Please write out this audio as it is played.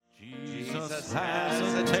Jesus has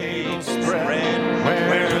a table spread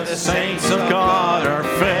where the saints of God are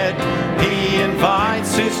fed. He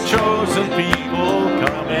invites his chosen people,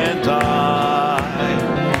 come and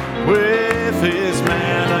dine. With his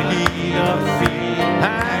manna he doth feed,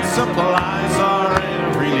 and supplies our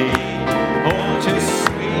every need. Oh, 'tis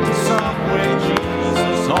sweet to sup with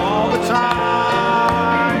Jesus all the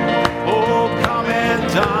time. Oh, come and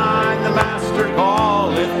dine, the Master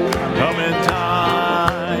calleth, come and dine.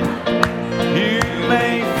 You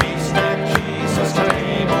may feast at Jesus'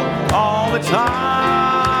 table all the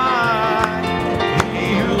time.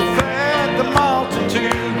 He who fed the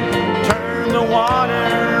multitude turned the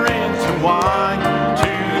water into wine.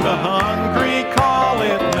 To the hungry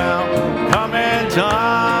calleth now, come and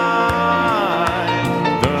dine.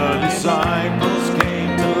 The disciples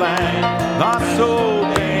came to land, not so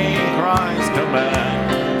obeying Christ's command.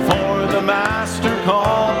 For the Master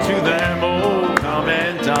called to them, oh, come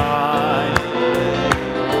and dine.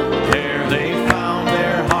 There they found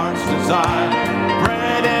their heart's desire,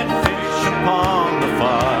 bread and fish upon the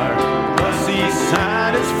fire. Thus he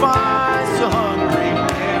satisfies the hungry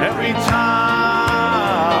every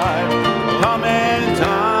time. Come and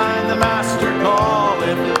dine, the Master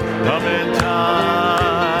calleth, come and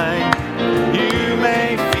dine. You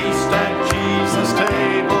may feast at Jesus'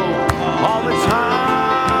 table all the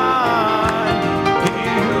time. He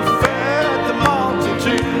who fed the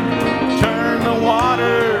multitude turned the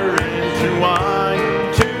water into wine.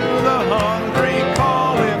 To the hungry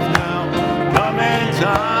calleth now, come and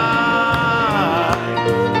dine.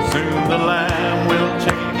 Soon the Lamb will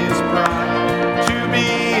take his bride to be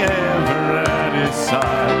ever at his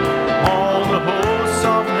side. All the hosts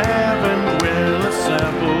of heaven will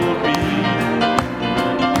assemble be.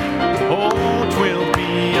 Oh, 'twill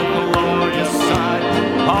be a glorious sight,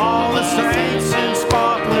 all the saints in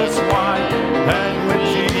spotless white, and with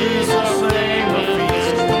Jesus they will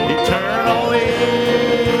feast eternally.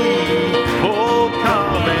 Oh,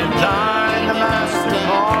 come and dine, the Master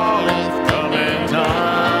calleth, come and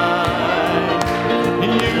dine.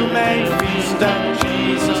 You may feast at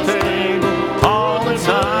Jesus' table all the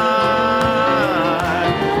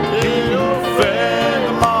time. You fed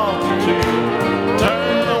the multitude,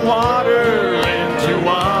 turn the water into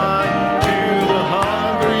wine. To the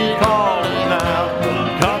hungry calleth now,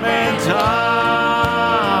 come and dine.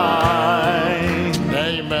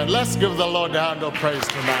 Amen. Let's give the Lord a hand of praise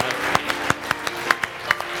tonight.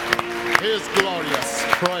 He is glorious.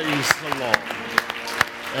 Praise the Lord.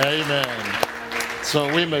 Amen. So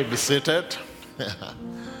we may be seated.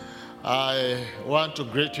 I want to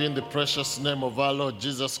greet you in the precious name of our Lord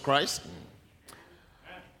Jesus Christ,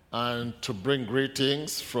 and to bring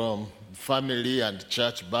greetings from family and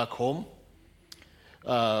church back home.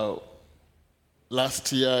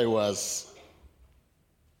 Last year I was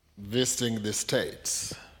visiting the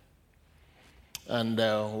States, and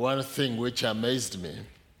one thing which amazed me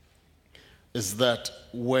is that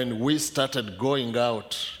when we started going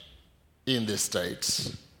out in the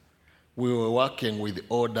States, we were working with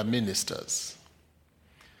older ministers.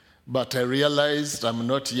 But I realized I'm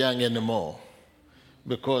not young anymore,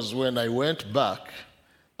 because when I went back,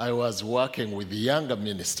 I was working with younger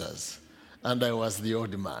ministers, and I was the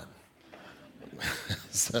old man.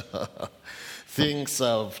 So things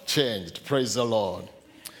have changed, praise the Lord.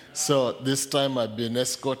 So this time I've been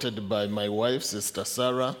escorted by my wife, Sister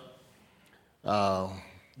Sarah.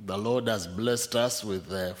 The Lord has blessed us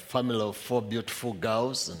with a family of 4 beautiful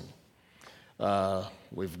girls, and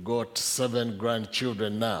we've got 7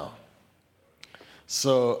 grandchildren now.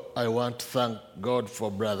 So I want to thank God for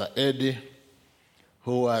Brother Eddie,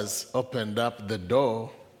 who has opened up the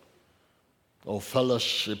door of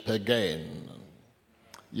fellowship again.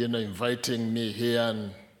 You know, inviting me here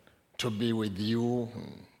and to be with you,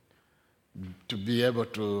 to be able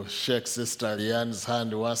to shake Sister Leanne's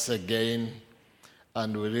hand once again.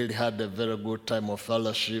 And we really had a very good time of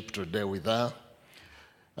fellowship today with her.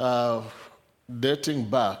 Dating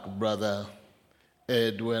back, Brother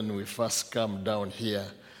Ed, when we first come down here,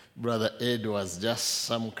 Brother Ed was just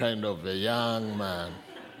some kind of a young man.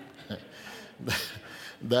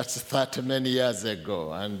 That's 30 many years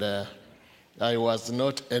ago, and I was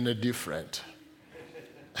not any different.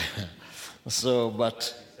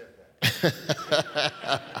 But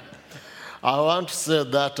I want to say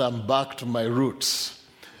that I'm back to my roots.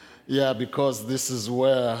 Yeah, because this is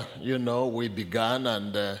where, we began,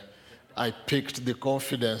 and I picked the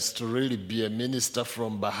confidence to really be a minister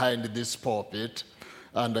from behind this pulpit,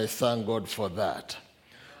 and I thank God for that.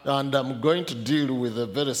 And I'm going to deal with a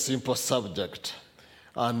very simple subject.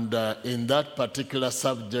 And in that particular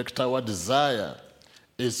subject, our desire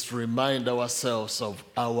is to remind ourselves of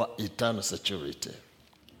our eternal security.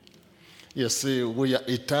 You see, we are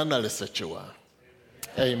eternally secure.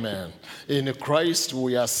 Amen. In Christ,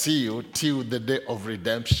 we are sealed till the day of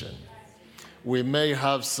redemption. We may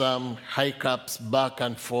have some hiccups back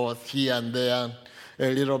and forth here and there,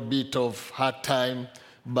 a little bit of hard time,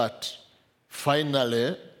 but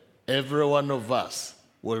finally, every one of us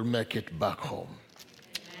will make it back home.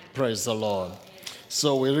 Praise the Lord.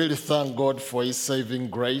 So we really thank God for his saving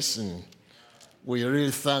grace, and we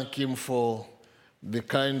really thank him for the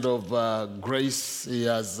kind of grace he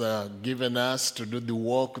has given us to do the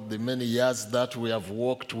work, the many years that we have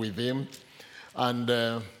walked with him.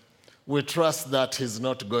 And we trust that he's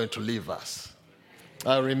not going to leave us.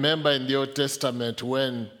 I remember in the Old Testament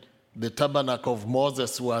when the tabernacle of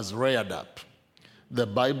Moses was reared up, the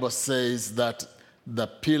Bible says that the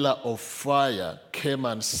pillar of fire came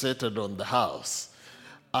and settled on the house,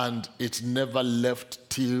 and it never left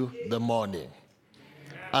till the morning.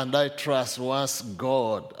 And I trust once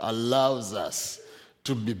God allows us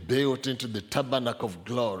to be built into the tabernacle of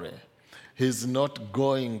glory, he's not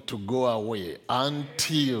going to go away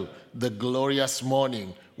until the glorious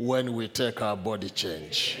morning when we take our body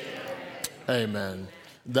change. Amen.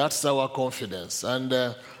 That's our confidence.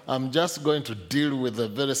 And I'm just going to deal with a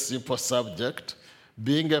very simple subject.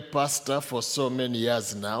 Being a pastor for so many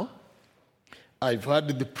years now, I've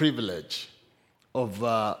had the privilege of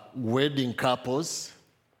wedding couples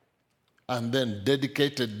and then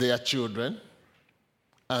dedicated their children,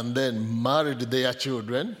 and then married their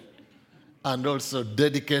children, and also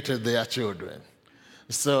dedicated their children.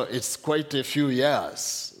 So it's quite a few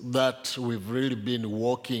years that we've really been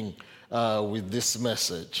working with this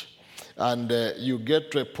message. And you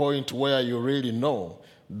get to a point where you really know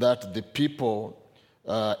that the people,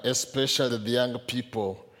 especially the young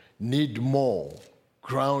people, need more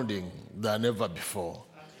grounding than ever before.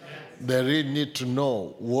 They really need to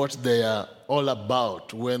know what they are all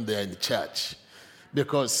about when they are in church.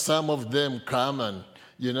 Because some of them come and,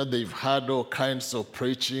 they've heard all kinds of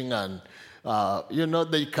preaching and,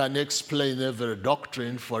 they can explain every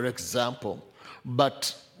doctrine, for example.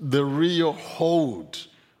 But the real hold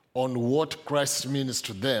on what Christ means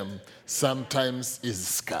to them sometimes is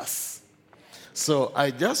scarce. So I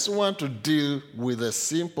just want to deal with a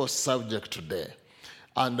simple subject today,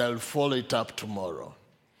 and I'll follow it up tomorrow.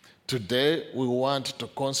 Today, we want to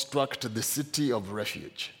construct the city of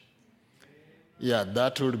refuge. Yeah,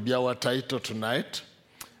 that will be our title tonight.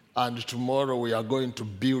 And tomorrow, we are going to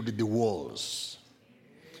build the walls.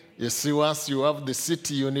 You see, once you have the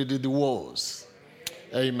city, you need the walls.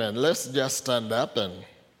 Amen. Let's just stand up and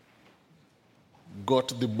go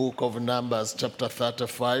to the book of Numbers, chapter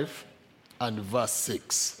 35, and verse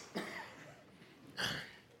 6.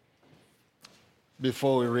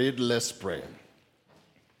 Before we read, let's pray.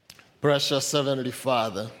 Precious Heavenly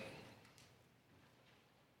Father,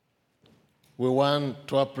 we want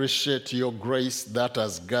to appreciate your grace that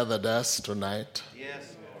has gathered us tonight.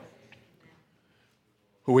 Yes,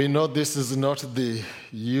 Lord. We know this is not the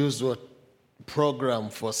usual program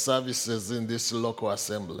for services in this local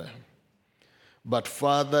assembly. But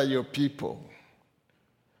Father, your people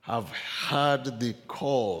have heard the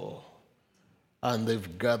call and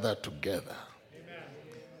they've gathered together. Amen.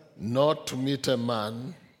 Not to meet a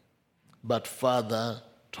man, but Father,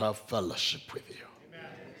 to have fellowship with you. Amen.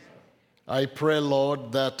 I pray,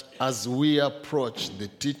 Lord, that as we approach the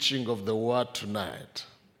teaching of the word tonight,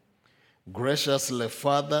 graciously,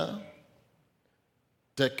 Father,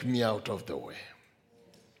 take me out of the way.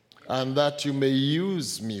 And that you may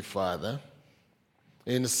use me, Father,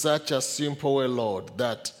 in such a simple way, Lord,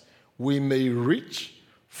 that we may reach,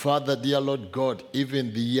 Father, dear Lord God,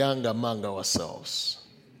 even the young among ourselves.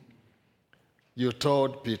 You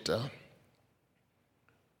told Peter,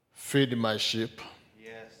 feed my sheep.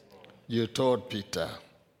 Yes, Lord. You told Peter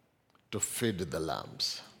to feed the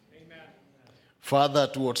lambs. Amen. Father,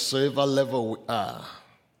 at whatsoever level we are,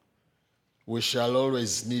 we shall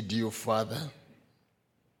always need you, Father.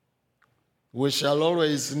 We shall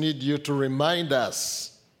always need you to remind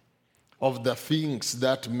us of the things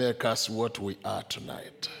that make us what we are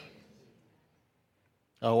tonight.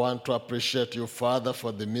 I want to appreciate you, Father,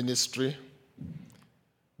 for the ministry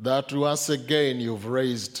that once again you've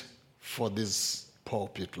raised for this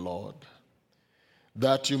pulpit, Lord,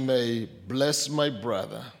 that you may bless my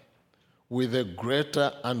brother with a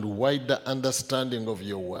greater and wider understanding of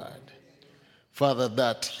your word. Father,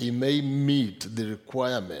 that he may meet the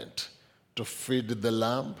requirement to feed the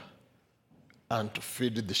lamb and to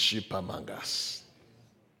feed the sheep among us.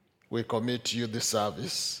 We commit to you the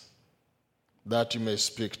service, that you may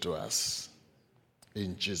speak to us.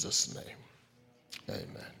 In Jesus' name,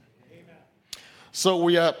 Amen. So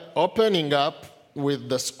we are opening up with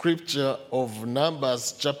the scripture of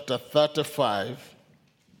Numbers chapter 35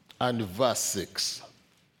 and verse 6.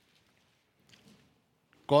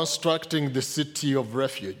 Constructing the city of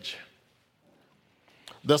refuge.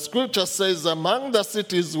 The scripture says, among the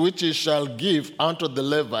cities which ye shall give unto the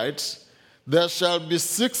Levites, there shall be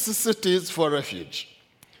 6 cities for refuge,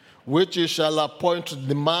 which ye shall appoint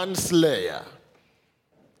the manslayer.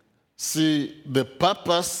 See, the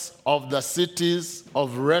purpose of the cities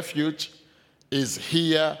of refuge is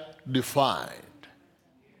here defined.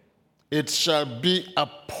 It shall be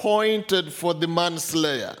appointed for the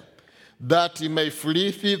manslayer, that he may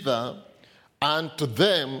flee thither, and to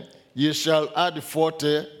them ye shall add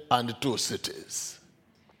 42 cities.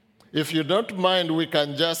 If you don't mind, we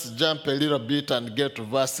can just jump a little bit and get to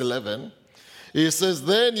verse 11. He says,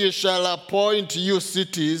 then ye shall appoint you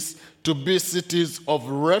cities to be cities of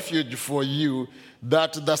refuge for you,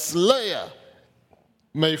 that the slayer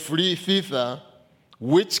may flee thither,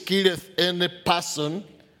 which killeth any person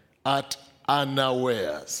at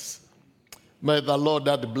unawares. May the Lord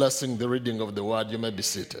add blessing the reading of the word. You may be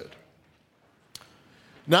seated.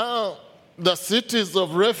 Now, the cities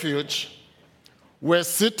of refuge were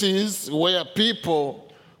cities where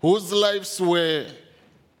people whose lives were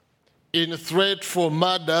in threat for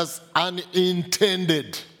murders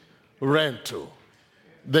unintended ran to.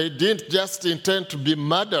 They didn't just intend to be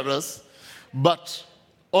murderers, but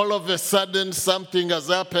all of a sudden something has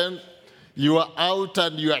happened. You are out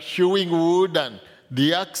and you are hewing wood, and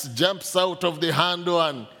the axe jumps out of the handle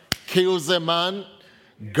and kills a man.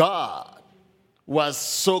 God was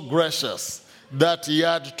so gracious that he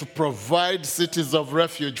had to provide cities of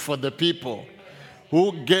refuge for the people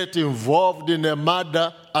who get involved in a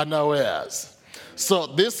murder unawares. So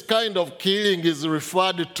this kind of killing is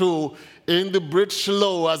referred to in the British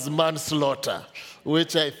law as manslaughter,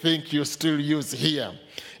 which I think you still use here.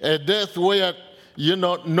 A death where,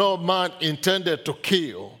 no man intended to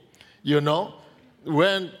kill.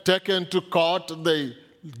 When taken to court, they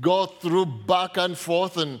go through back and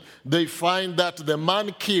forth, and they find that the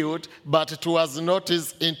man killed, but it was not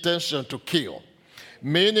his intention to kill.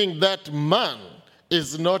 Meaning that man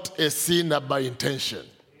is not a sinner by intention.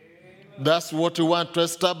 That's what we want to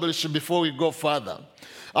establish before we go further.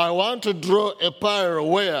 I want to draw a parallel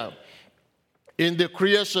where in the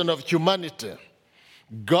creation of humanity,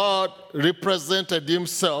 God represented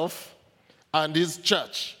himself and his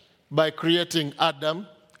church by creating Adam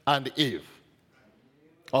and Eve.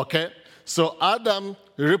 Okay? So Adam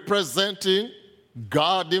representing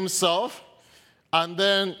God himself, and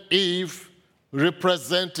then Eve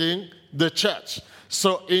representing the church.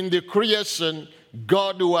 So in the creation,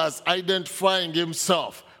 God was identifying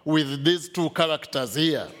himself with these two characters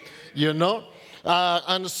here,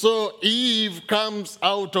 and so Eve comes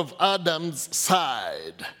out of Adam's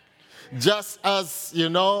side. Just as,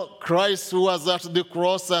 Christ who was at the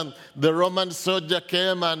cross and the Roman soldier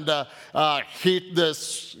came and hit the,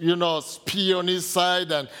 spear on his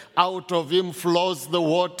side, and out of him flows the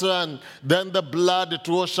water and then the blood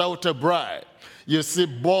to wash out a bride. You see,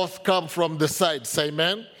 both come from the sides,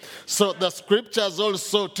 amen? So the scriptures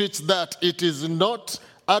also teach that it is not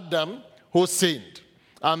Adam who sinned.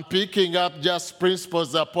 I'm picking up just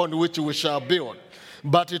principles upon which we shall build.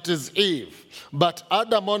 But it is Eve. But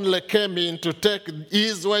Adam only came in to take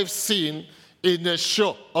his wife's sin in a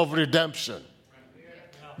show of redemption.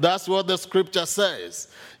 That's what the scripture says.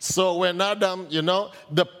 So when Adam,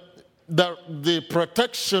 the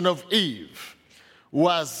protection of Eve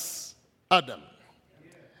was Adam.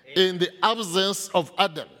 In the absence of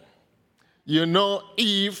Adam,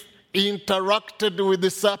 Eve interacted with the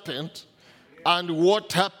serpent, and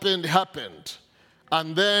what happened.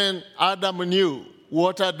 And then Adam knew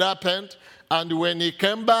what had happened, and when he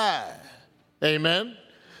came back, amen,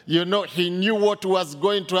 he knew what was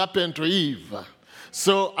going to happen to Eve.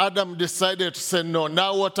 So Adam decided to say, no,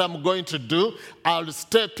 now what I'm going to do, I'll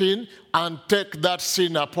step in and take that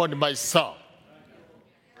sin upon myself.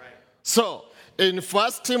 So in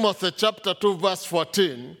 1 Timothy chapter 2, verse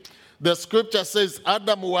 14, the scripture says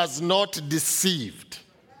Adam was not deceived.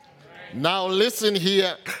 Now listen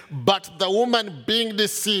here, but the woman being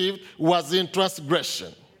deceived was in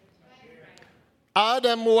transgression.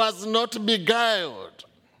 Adam was not beguiled.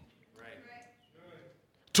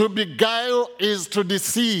 To beguile is to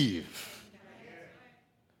deceive.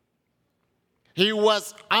 He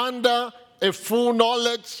was under a full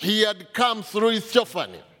knowledge. He had come through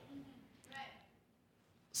theophany.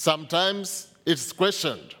 Sometimes it's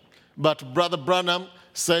questioned, but Brother Branham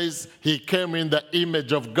says he came in the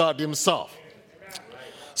image of God himself.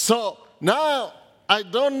 So now I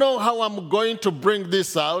don't know how I'm going to bring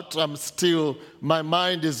this out. My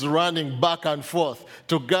mind is running back and forth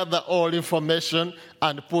to gather all information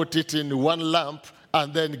and put it in one lamp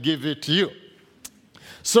and then give it to you.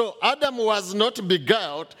 So Adam was not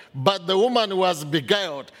beguiled, but the woman was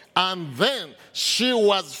beguiled, and then she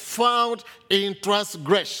was found in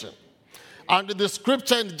transgression. And the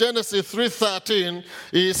scripture in Genesis 3:13,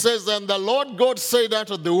 it says, and the Lord God said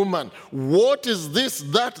unto the woman, what is this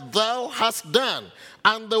that thou hast done?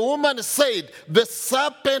 And the woman said, the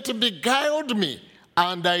serpent beguiled me,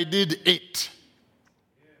 and I did eat.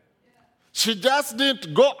 She just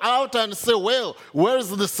didn't go out and say, well, where's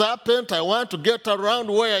the serpent? I want to get around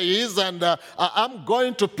where he is, and I'm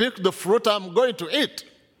going to pick the fruit I'm going to eat.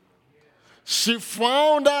 She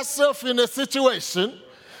found herself in a situation,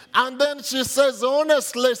 and then she says,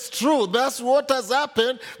 honestly, it's true. That's what has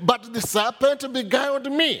happened, but the serpent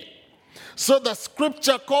beguiled me. So the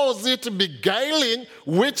scripture calls it beguiling,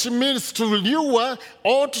 which means to lure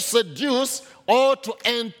or to seduce or to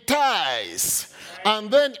entice.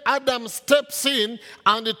 And then Adam steps in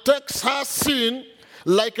and he takes her sin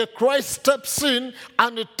like a Christ steps in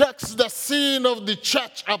and he takes the sin of the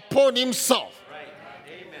church upon himself.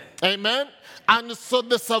 Right. Amen. And so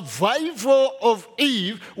the survival of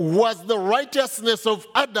Eve was the righteousness of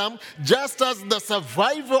Adam, just as the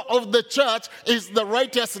survival of the church is the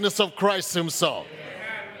righteousness of Christ himself.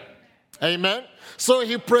 Amen. So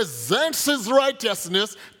he presents his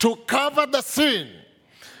righteousness to cover the sin.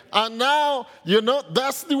 And now,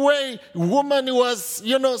 that's the way woman was,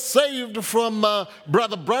 saved from,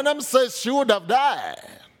 Brother Branham says she would have died.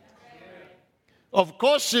 Of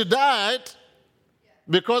course she died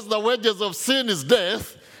because the wages of sin is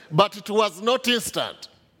death, but it was not instant.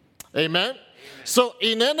 Amen? So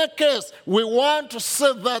in any case, we want to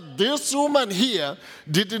say that this woman here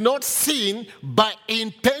did not sin by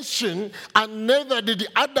intention, and neither did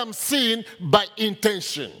Adam sin by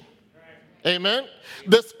intention. Amen?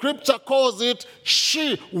 The scripture calls it,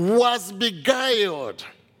 she was beguiled.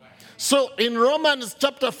 So in Romans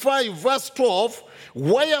chapter 5, verse 12,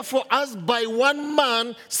 wherefore as by one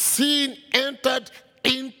man sin entered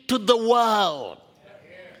into the world.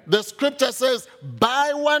 The scripture says,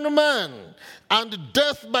 by one man, and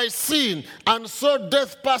death by sin, and so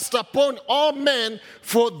death passed upon all men,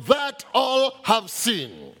 for that all have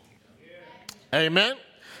sinned. Amen?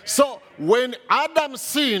 So when Adam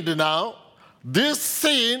sinned now, this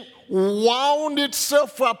sin wound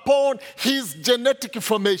itself upon his genetic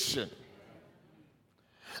formation.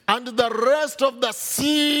 And the rest of the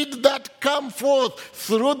seed that come forth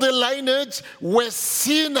through the lineage were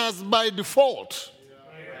sinners by default.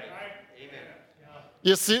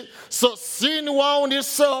 You see? So sin wound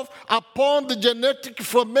itself upon the genetic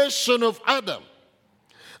formation of Adam.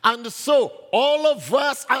 And so all of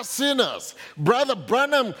us are sinners. Brother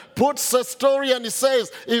Branham puts a story and he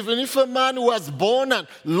says, even if a man was born and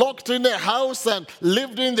locked in a house and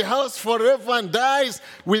lived in the house forever and dies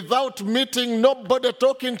without meeting nobody,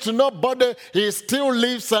 talking to nobody, he still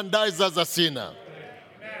lives and dies as a sinner.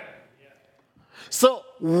 So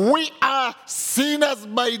we are sinners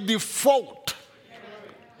by default.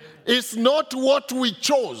 It's not what we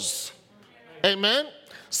chose. Amen?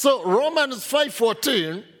 So Romans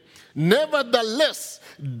 5:14, nevertheless,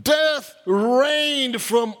 death reigned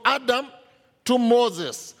from Adam to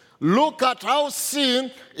Moses. Look at how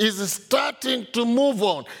sin is starting to move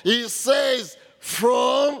on. He says,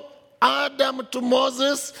 from Adam to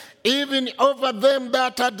Moses, even over them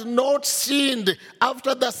that had not sinned,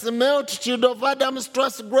 after the similitude of Adam's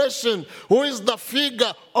transgression, who is the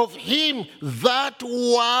figure of him that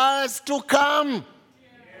was to come.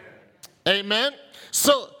 Amen?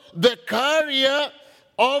 So the carrier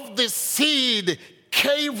of the seed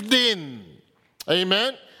caved in.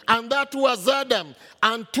 Amen? And that was Adam,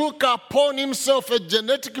 and took upon himself a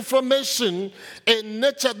genetic formation, a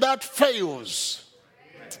nature that fails.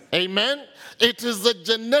 Amen? It is a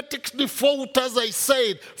genetic default, as I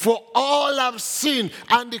said, for all have sinned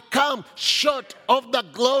and come short of the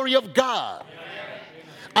glory of God.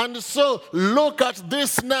 And so look at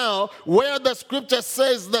this now, where the scripture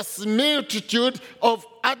says the similitude of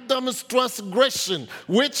Adam's transgression,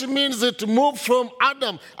 which means it moved from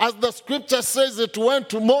Adam, as the scripture says it went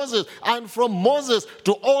to Moses, and from Moses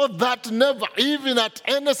to all that never, even at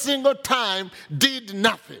any single time, did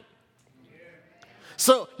nothing.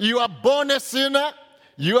 So you are born a sinner,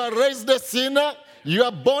 you are raised a sinner, you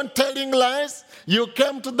are born telling lies, you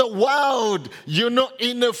came to the world,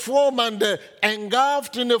 in a form and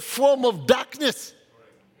engulfed in a form of darkness.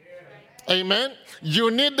 Amen. You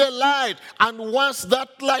need the light. And once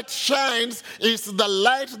that light shines, it's the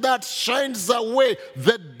light that shines away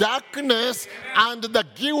the darkness and the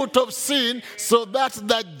guilt of sin, so that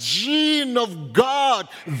the gene of God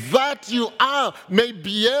that you are may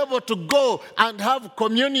be able to go and have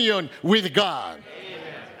communion with God. Amen.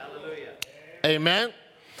 Hallelujah. Amen.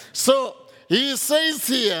 So he says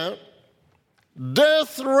here,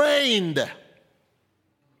 death reigned.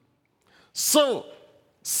 So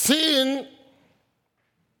sin,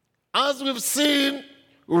 as we've seen,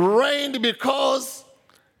 reigned because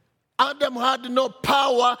Adam had no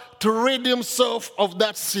power to rid himself of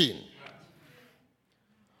that sin.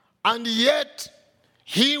 And yet,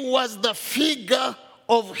 he was the figure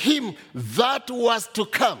of him that was to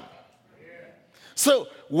come. So,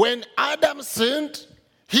 when Adam sinned,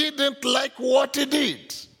 he didn't like what he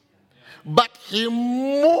did, but he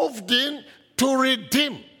moved in to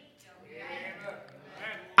redeem.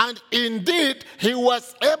 And indeed, he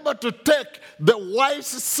was able to take the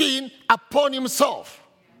wife's sin upon himself.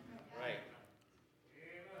 Right.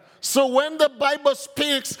 So when the Bible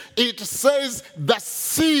speaks, it says the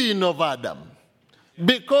sin of Adam,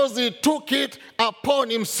 because he took it upon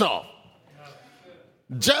himself.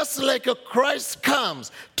 Just like Christ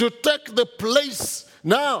comes to take the place.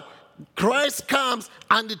 Now, Christ comes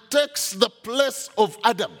and takes the place of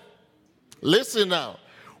Adam. Listen now.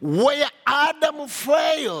 Where Adam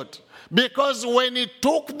failed, because when he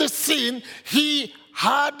took the sin, he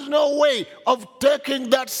had no way of taking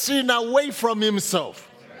that sin away from himself.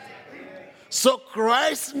 So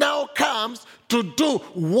Christ now comes to do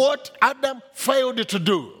what Adam failed to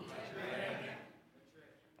do.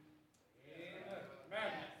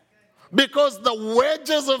 Because the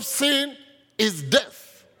wages of sin is death.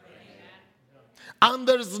 And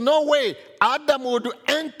there is no way Adam would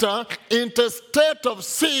enter into a state of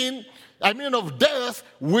sin, of death,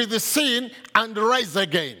 with sin and rise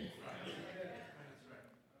again.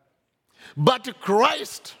 But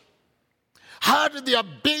Christ had the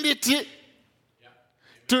ability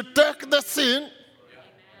to take the sin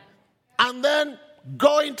and then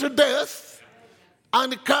go into death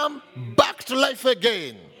and come back to life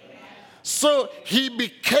again. So he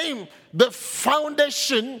became the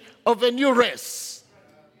foundation of a new race.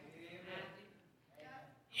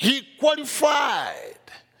 He qualified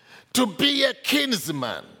to be a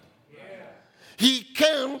kinsman. He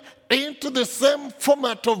came into the same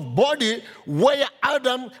format of body where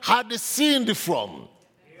Adam had sinned from.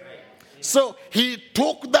 So he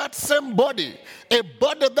took that same body, a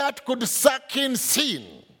body that could suck in sin.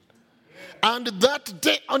 And that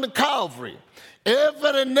day on Calvary,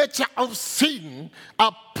 every nature of sin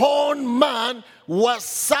upon man was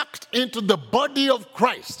sucked into the body of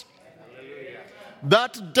Christ.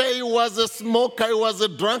 That day he was a smoker, he was a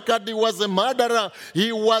drunkard, he was a murderer,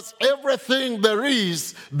 he was everything there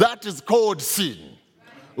is that is called sin.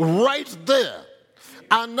 Right there.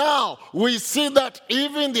 And now we see that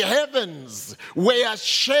even the heavens were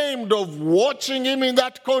ashamed of watching him in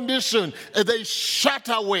that condition. They shut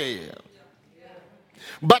away.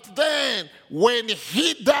 But then, when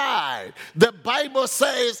he died, the Bible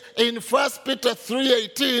says in 1 Peter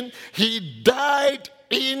 3:18, he died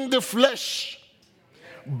in the flesh,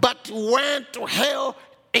 but went to hell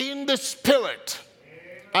in the spirit.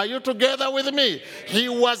 Are you together with me? He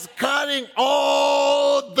was carrying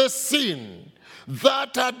all the sin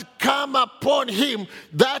that had come upon him,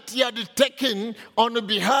 that he had taken on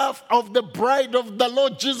behalf of the bride of the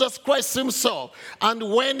Lord Jesus Christ himself.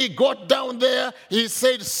 And when he got down there, he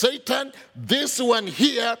said, Satan, this one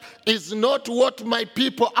here is not what my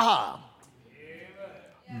people are.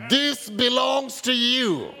 This belongs to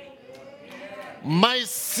you. My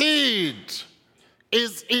seed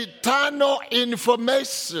is eternal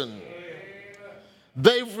information.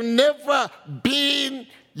 They've never been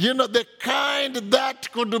the kind that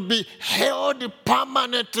could be held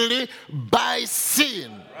permanently by sin.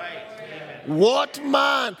 Right. What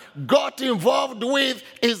man got involved with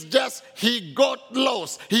is just he got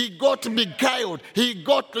lost, he got beguiled, he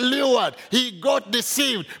got lured, he got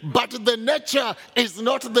deceived. But the nature is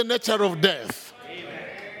not the nature of death. Amen.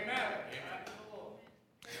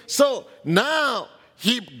 So now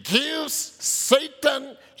he gives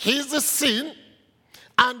Satan his sin,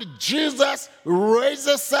 and Jesus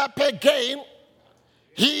raises up again.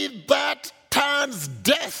 He that turns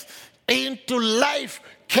death into life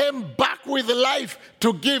came back with life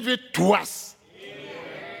to give it to us. Amen.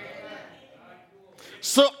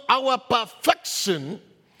 So our perfection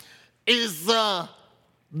is the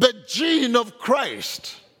gene of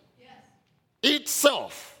Christ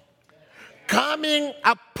itself coming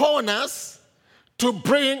upon us to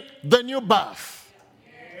bring the new birth.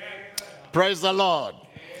 Praise the Lord.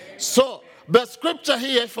 So, the scripture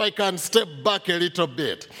here, if I can step back a little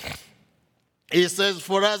bit, it says,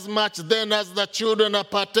 for as much then as the children are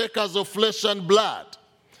partakers of flesh and blood,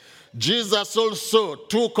 Jesus also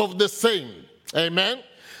took of the same, amen,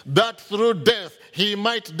 that through death he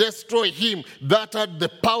might destroy him that had the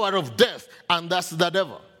power of death, and that's the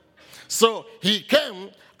devil. So he came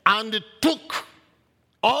and took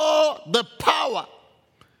all the power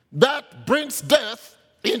that brings death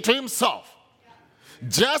into himself.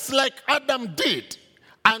 Just like Adam did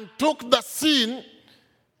and took the sin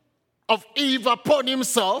of Eve upon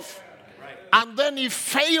himself, and then he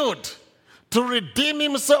failed to redeem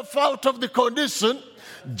himself out of the condition.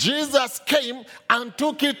 Jesus came and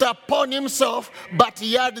took it upon himself, but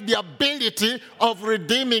he had the ability of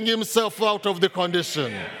redeeming himself out of the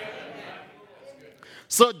condition.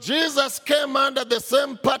 So Jesus came under the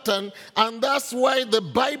same pattern, and that's why the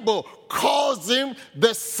Bible calls him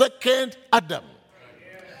the second Adam.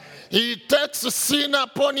 He takes sin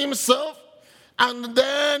upon himself, and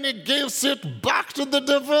then he gives it back to the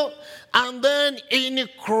devil, and then in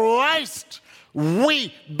Christ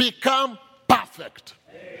we become perfect.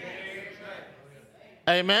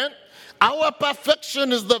 Amen. Our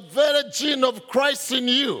perfection is the very gene of Christ in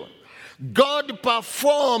you. God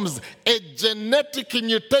performs a genetic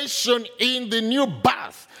mutation in the new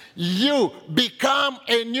birth. You become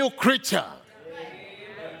a new creature.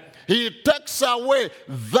 He takes away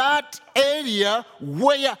that area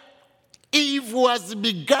where Eve was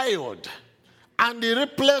beguiled, and he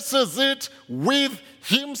replaces it with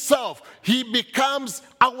himself. He becomes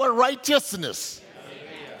our righteousness.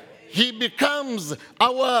 He becomes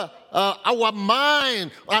our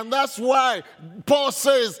mind. And that's why Paul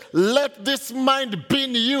says, let this mind be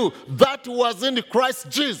in you that was in Christ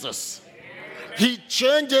Jesus. He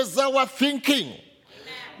changes our thinking.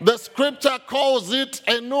 The scripture calls it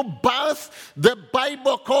a new birth. The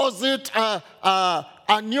Bible calls it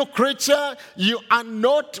a new creature. You are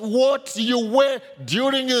not what you were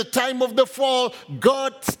during the time of the fall.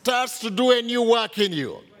 God starts to do a new work in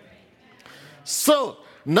you. So,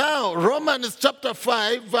 now, Romans chapter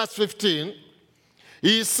 5, verse 15,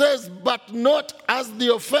 he says, but not as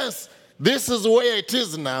the offense, this is where it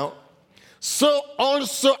is now, so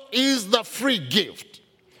also is the free gift.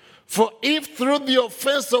 For if through the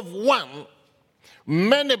offense of one,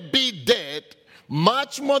 many be dead,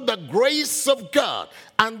 much more the grace of God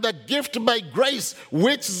and the gift by grace,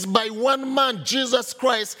 which is by one man, Jesus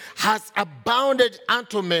Christ, has abounded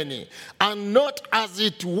unto many. And not as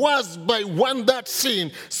it was by one that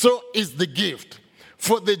sinned, so is the gift.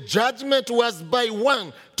 For the judgment was by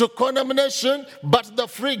one to condemnation, but the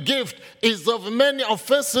free gift is of many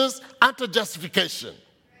offenses unto justification.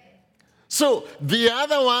 So the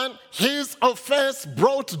other one, his offense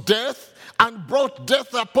brought death, and brought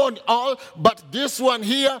death upon all. But this one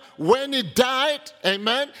here, when he died,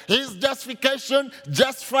 amen, his justification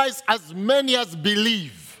justifies as many as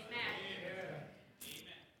believe.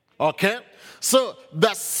 Okay? So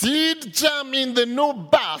the seed germ in the new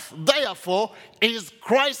birth, therefore, is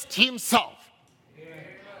Christ himself.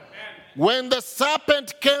 When the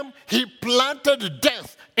serpent came, he planted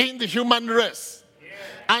death in the human race.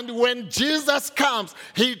 And when Jesus comes,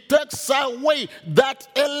 he takes away that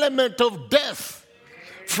element of death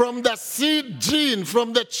from the seed gene,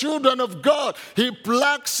 from the children of God. He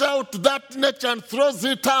plucks out that nature and throws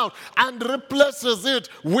it out and replaces it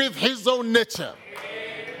with his own nature.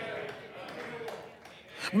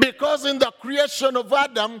 Because in the creation of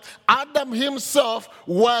Adam, Adam himself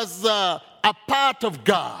was a part of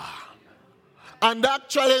God. And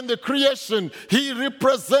actually in the creation, he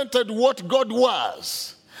represented what God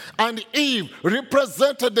was. And Eve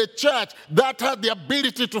represented the church that had the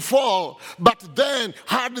ability to fall, but then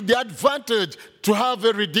had the advantage to have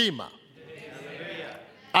a redeemer.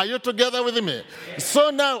 Are you together with me? So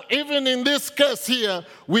now, even in this case here,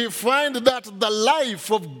 we find that the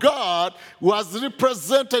life of God was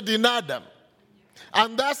represented in Adam.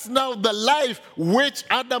 And that's now the life which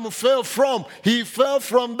Adam fell from. He fell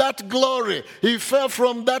from that glory. He fell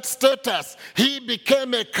from that status. He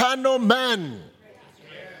became a carnal man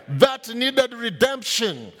that needed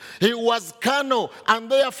redemption. He was carnal, and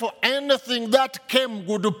therefore anything that came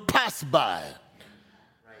would pass by.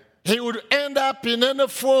 He would end up in any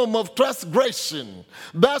form of transgression.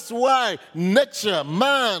 That's why nature,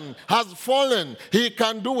 man, has fallen. He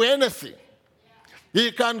can do anything.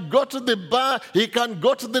 He can go to the bar, he can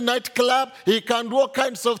go to the nightclub, he can do all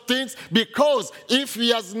kinds of things, because if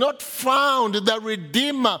he has not found the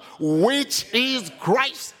Redeemer, which is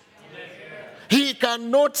Christ, he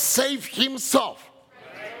cannot save himself.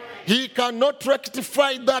 He cannot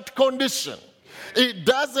rectify that condition. It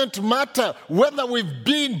doesn't matter whether we've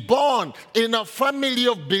been born in a family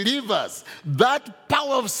of believers. That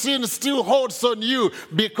power of sin still holds on you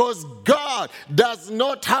because God does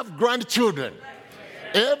not have grandchildren.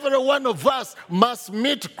 Every one of us must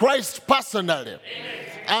meet Christ personally.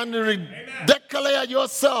 And declare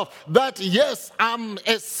yourself that, yes, I'm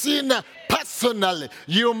a sinner personally.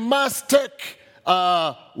 You must take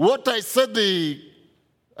what I said,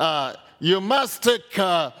 you must take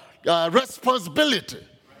responsibility.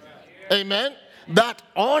 Amen. That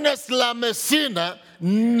honestly I'm a sinner,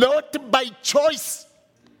 not by choice.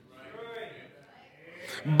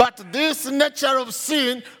 But this nature of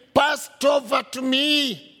sin passed over to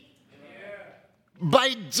me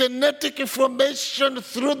by genetic information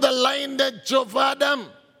through the lineage of Adam.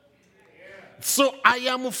 So I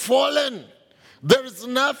am fallen. There is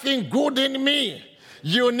nothing good in me.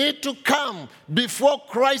 You need to come before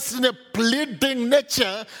Christ in a pleading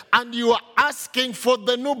nature, and you are asking for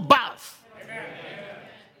the new birth.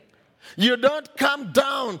 You don't come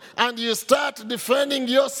down and you start defending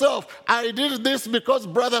yourself. I did this because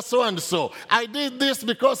brother so-and-so. I did this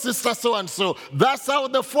because sister so-and-so. That's how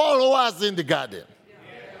the fall was in the garden.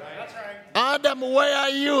 Adam, where are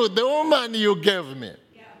you? The woman you gave me.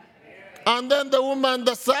 And then the woman,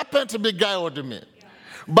 the serpent beguiled me.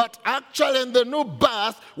 But actually in the new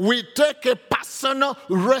birth, we take a personal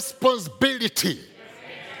responsibility.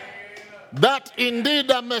 That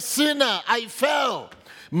indeed I'm a sinner. I fell.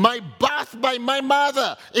 My birth by my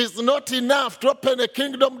mother is not enough to open a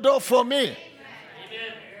kingdom door for me. Amen.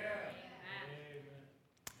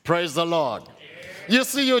 Praise the Lord. Amen. You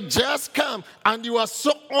see, you just come and you are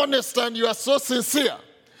so honest and you are so sincere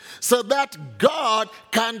so that God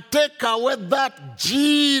can take away that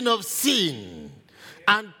gene of sin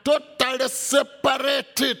and totally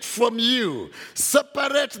separate it from you.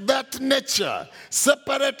 Separate that nature.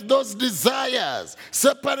 Separate those desires.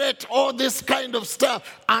 Separate all this kind of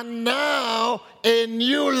stuff. And now a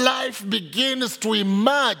new life begins to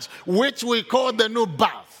emerge, which we call the new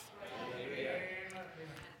birth.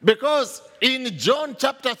 Because in John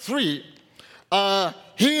chapter 3,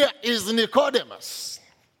 here is Nicodemus.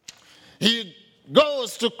 He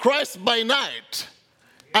goes to Christ by night.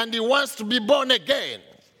 And he wants to be born again.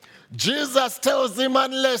 Jesus tells him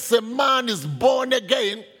unless a man is born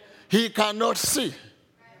again, he cannot see.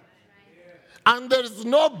 And there is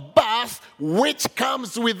no birth which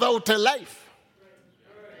comes without a life.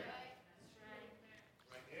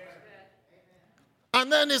 And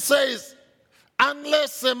then he says,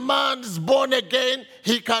 unless a man is born again,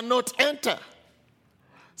 he cannot enter.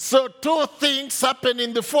 So two things happen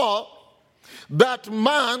in the fall. That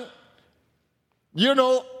man,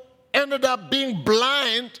 ended up being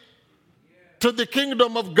blind to the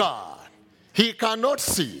kingdom of God. He cannot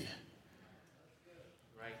see.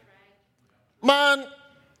 Man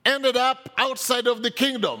ended up outside of the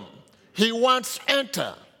kingdom. He wants to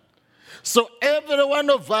enter. So every one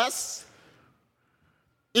of us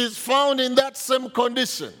is found in that same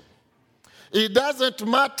condition. It doesn't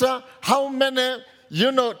matter how many,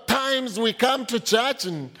 times we come to church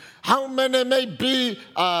and how many may be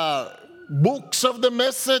books of the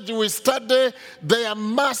message we study. There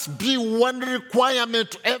must be one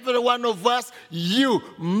requirement to every one of us. You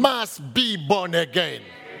must be born again.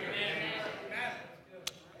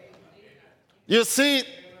 You see,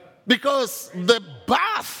 because the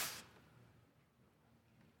birth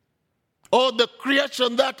or the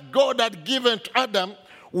creation that God had given to Adam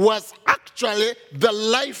was actually the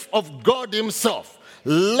life of God himself.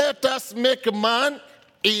 Let us make man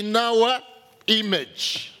in our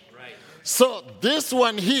image. So this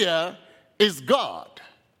one here is God.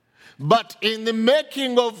 But in the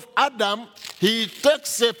making of Adam, he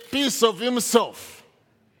takes a piece of himself.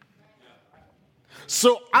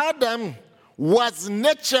 So Adam was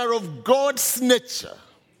nature of God's nature.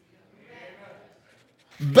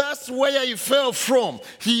 That's where he fell from.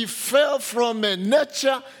 He fell from a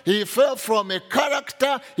nature, he fell from a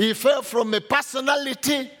character, he fell from a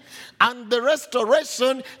personality. And the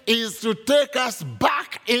restoration is to take us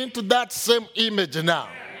back into that same image now.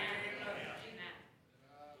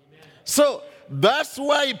 So that's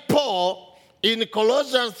why Paul in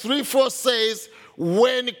Colossians 3:4 says,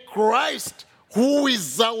 when Christ, who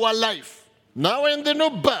is our life, now in the new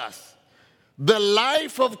birth, the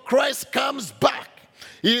life of Christ comes back.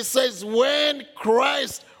 He says, when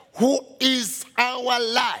Christ, who is our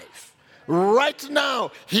life, right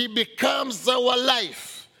now, he becomes our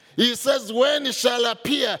life. He says, when he shall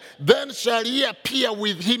appear, then shall he appear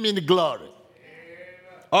with him in glory.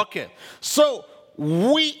 Okay, so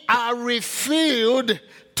we are refilled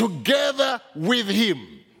together with him.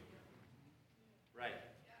 Right.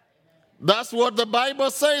 That's what the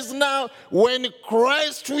Bible says now. When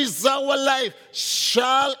Christ, who is our life,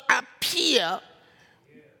 shall appear,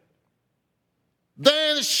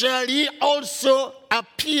 then shall ye also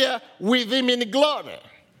appear with him in glory.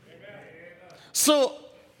 So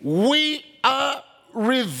we are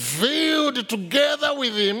revealed together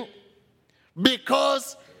with him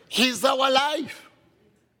because he's our life.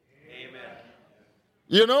 Amen.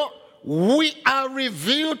 You know, we are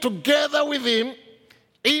revealed together with him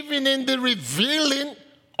even in the revealing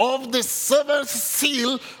of the seventh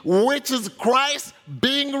seal, which is Christ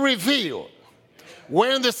being revealed.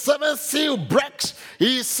 When the seventh seal breaks,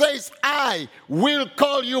 he says, I will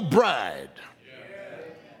call you bride.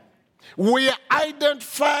 We are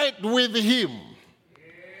identified with him.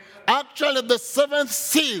 Actually, the seventh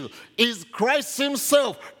seal is Christ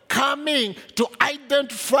himself coming to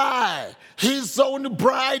identify his own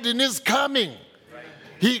bride in his coming.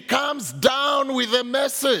 He comes down with a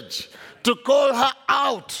message to call her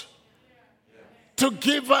out, to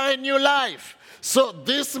give her a new life. So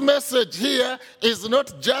this message here is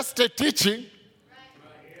not just a teaching.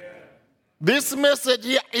 This message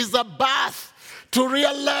here is a birth to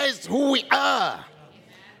realize who we are.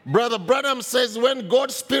 Brother Branham says when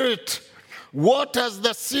God's Spirit waters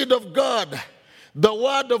the seed of God, the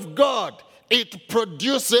Word of God, it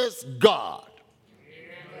produces God.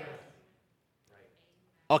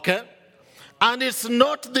 Okay? And it's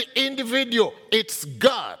not the individual, it's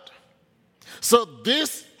God. So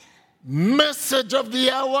this message of the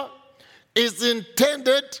hour is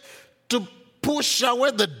intended to push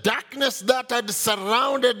away the darkness that had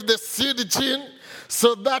surrounded the seed gene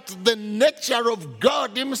so that the nature of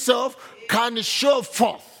God himself can show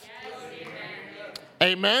forth.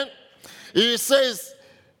 Amen. He says,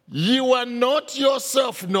 you are not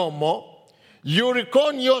yourself no more. You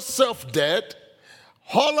reckon yourself dead,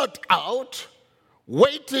 hollowed out,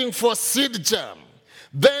 waiting for seed germ.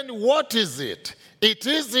 Then what is it? It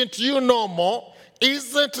isn't you no more,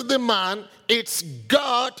 isn't the man, it's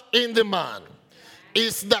God in the man.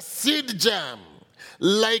 It's the seed germ.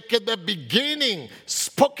 Like at the beginning,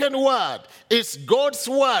 spoken word, it's God's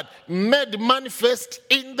word made manifest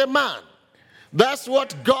in the man. That's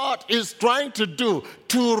what God is trying to do,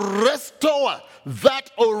 to restore that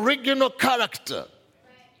original character.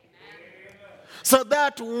 So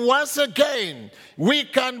that once again, we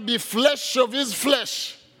can be flesh of his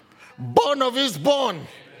flesh, bone of his bone,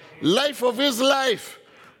 life of his life,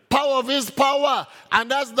 power of his power.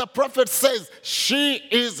 And as the prophet says, she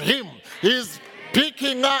is him. He's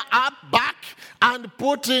picking her up back and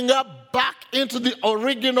putting her back into the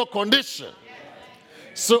original condition.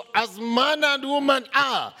 So as man and woman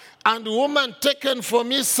are, and woman taken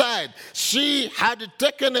from his side, she had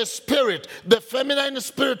taken a spirit, the feminine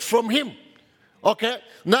spirit from him. Okay?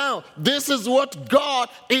 Now, this is what God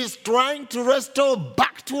is trying to restore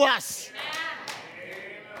back to us.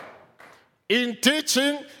 In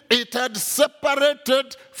teaching, it had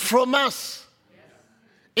separated from us.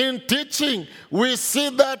 In teaching, we see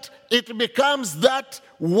that it becomes that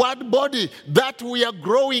word body that we are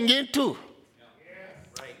growing into.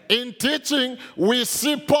 In teaching, we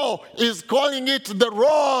see Paul is calling it the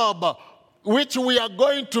robe which we are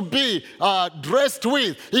going to be dressed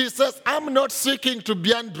with. He says, I'm not seeking to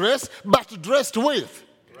be undressed, but dressed with.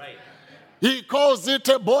 Right. He calls it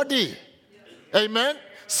a body. Amen?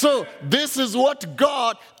 So this is what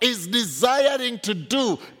God is desiring to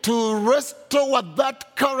do, to restore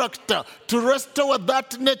that character, to restore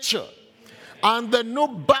that nature. And the new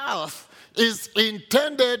birth is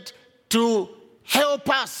intended to help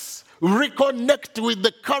us reconnect with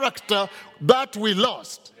the character that we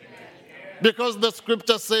lost. Because the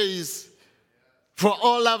scripture says, for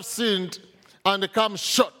all have sinned and come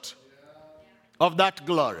short of that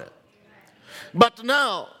glory. But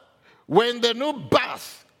now, when the new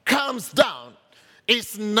birth comes down,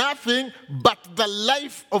 it's nothing but the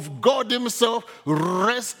life of God himself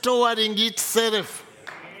restoring itself.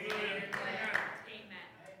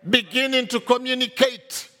 Beginning to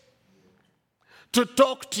communicate, to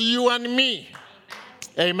talk to you and me.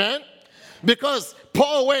 Amen? Because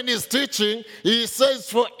Paul, when he's teaching, he says,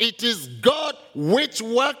 for it is God which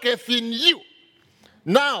worketh in you.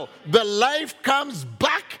 Now, the life comes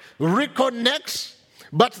back, reconnects,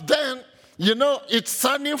 but then, it's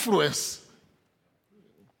an influence.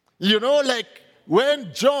 Like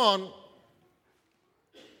when John,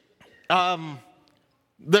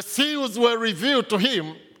 the seals were revealed to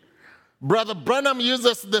him, Brother Branham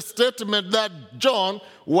uses the statement that John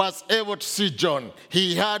was able to see John.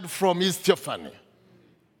 He heard from his theophany.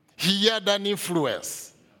 He had an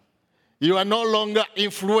influence. You are no longer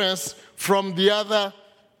influenced from the other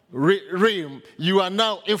realm, you are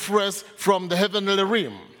now influenced from the heavenly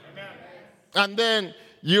realm. And then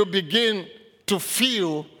you begin to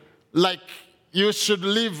feel like you should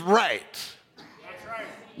live right.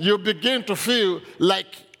 You begin to feel like,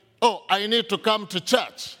 oh, I need to come to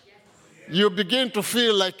church. You begin to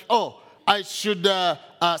feel like, oh, I should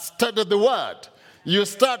study the word. You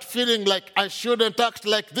start feeling like, I shouldn't act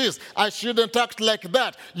like this. I shouldn't act like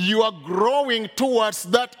that. You are growing towards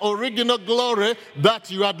that original glory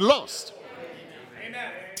that you had lost.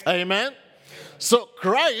 Amen. Amen. So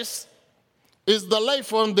Christ is the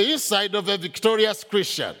life on the inside of a victorious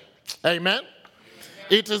Christian. Amen.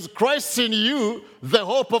 It is Christ in you, the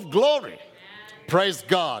hope of glory. Praise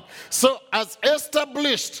God. So as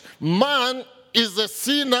established, man is a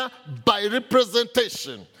sinner by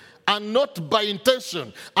representation and not by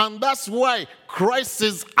intention. And that's why Christ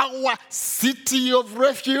is our city of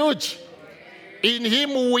refuge. In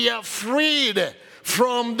him we are freed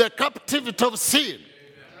from the captivity of sin.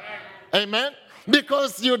 Amen.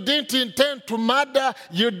 Because you didn't intend to murder,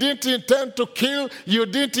 you didn't intend to kill, you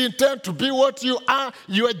didn't intend to be what you are.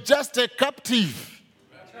 You are just a captive.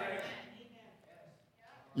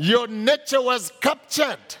 Your nature was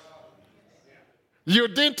captured. You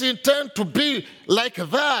didn't intend to be like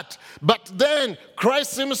that. But then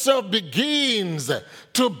Christ himself begins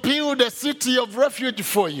to build a city of refuge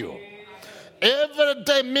for you. Every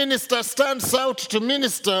day minister stands out to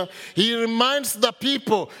minister, he reminds the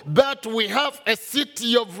people that we have a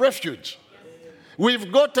city of refuge.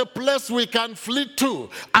 We've got a place we can flee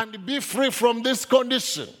to and be free from this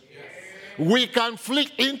condition. We can flee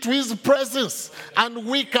into his presence and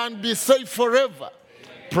we can be safe forever.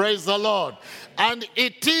 Praise the Lord. And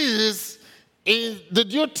it is the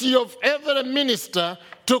duty of every minister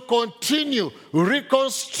to continue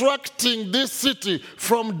reconstructing this city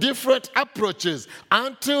from different approaches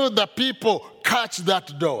until the people catch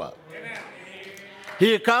that door. Amen.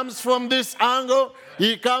 He comes from this angle,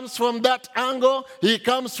 he comes from that angle, he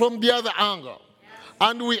comes from the other angle.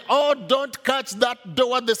 And we all don't catch that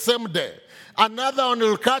door the same day. Another one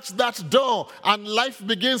will catch that door and life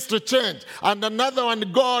begins to change. And another one,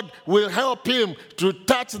 God will help him to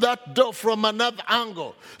touch that door from another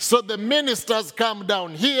angle. So the ministers come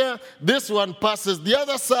down here, this one passes the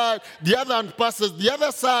other side, the other one passes the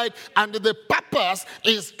other side, and the purpose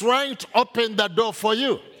is trying to open the door for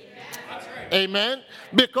you. Amen.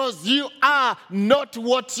 Because you are not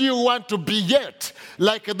what you want to be yet.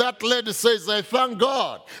 Like that lady says, I thank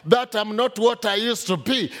God that I'm not what I used to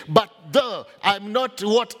be, but though I'm not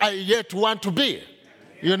what I yet want to be.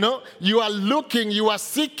 You know, you are looking, you are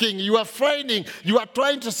seeking, you are finding, you are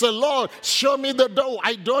trying to say, Lord, show me the door.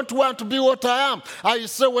 I don't want to be what I am. I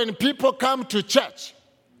say when people come to church,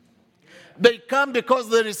 they come because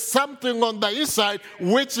there is something on the inside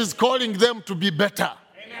which is calling them to be better.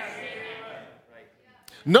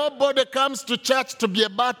 Nobody comes to church to be a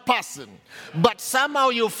bad person. But somehow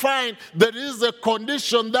you find there is a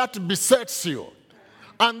condition that besets you.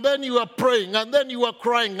 And then you are praying, and then you are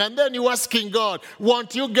crying, and then you are asking God,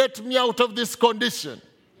 won't you get me out of this condition?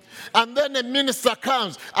 And then a minister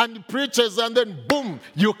comes and preaches, and then boom,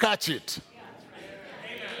 you catch it.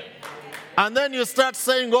 And then you start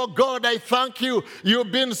saying, oh God, I thank you.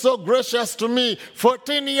 You've been so gracious to me.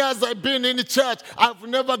 14 years I've been in church. I've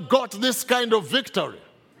never got this kind of victory.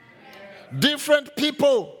 Different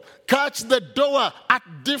people catch the door at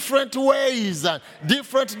different ways and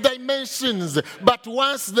different dimensions. But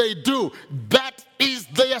once they do, that is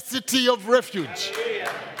their city of refuge.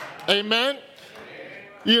 Amen.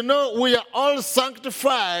 You know, we are all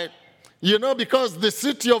sanctified, you know, because the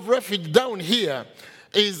city of refuge down here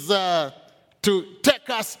is to take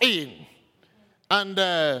us in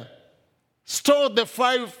and store the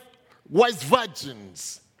 5 wise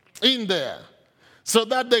virgins in there so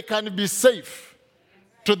that they can be safe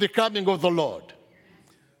to the coming of the Lord.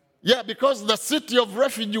 Yeah, because the city of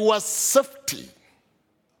refuge was safety.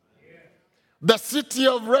 The city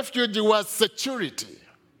of refuge was security.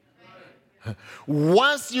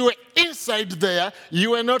 Once you were inside there,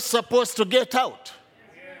 you were not supposed to get out.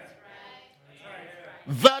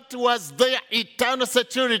 That was their eternal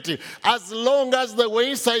security. As long as they were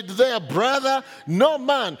inside there, brother, no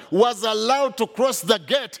man was allowed to cross the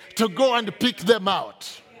gate to go and pick them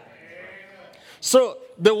out. So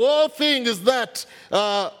the whole thing is that,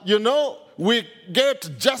 you know, we get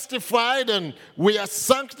justified and we are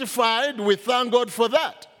sanctified. We thank God for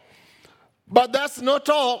that. But that's not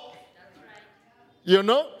all. You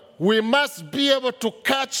know, we must be able to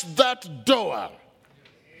catch that door.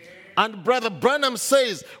 And Brother Branham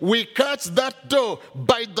says we catch that door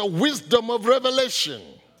by the wisdom of revelation.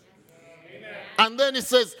 Amen. And then it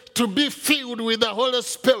says, to be filled with the Holy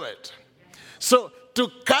Spirit. So to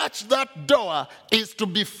catch that door is to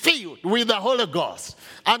be filled with the Holy Ghost.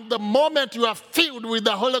 And the moment you are filled with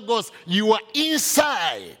the Holy Ghost, you are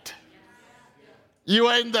inside. You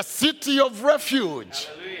are in the city of refuge.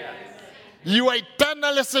 Hallelujah. You are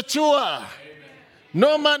eternally secure.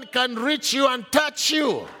 No man can reach you and touch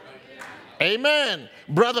you. Amen.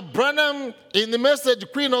 Brother Branham, in the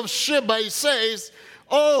message Queen of Sheba, he says,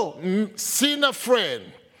 oh, sinner friend,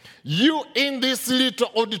 you in this little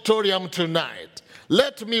auditorium tonight,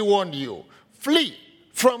 let me warn you, flee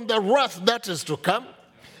from the wrath that is to come.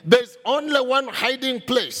 There's only one hiding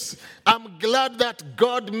place. I'm glad that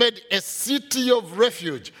God made a city of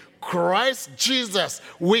refuge. Christ Jesus,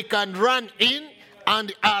 we can run in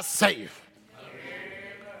and are safe.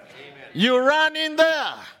 Amen. You run in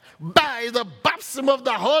there by the baptism of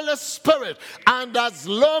the Holy Spirit, and as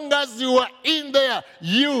long as you are in there,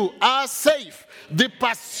 you are safe. The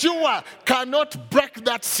pursuer cannot break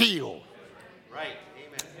that seal. Right.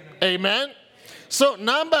 Amen. Amen. So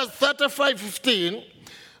Numbers 35:15,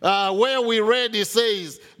 where we read, it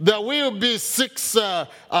says, there will be 6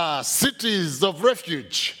 cities of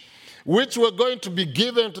refuge, which were going to be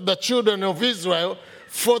given to the children of Israel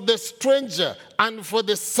for the stranger and for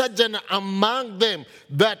the sojourner among them,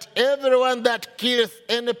 that everyone that killeth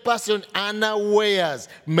any person unawares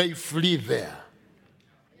may flee there.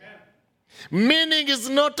 Meaning is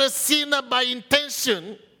not a sinner by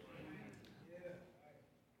intention.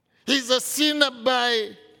 He's a sinner by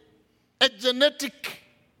a genetic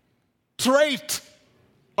trait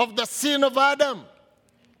of the sin of Adam.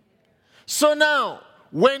 So now,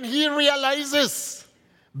 when he realizes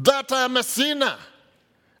that I am a sinner,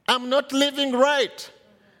 I'm not living right,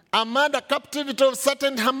 I'm under captivity of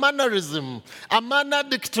certain mannerism, I'm an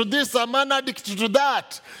addict to this, I'm an addict to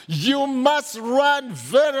that, you must run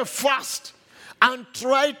very fast and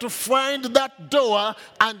try to find that door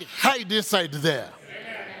and hide inside there.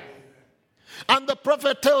 And the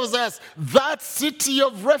prophet tells us that city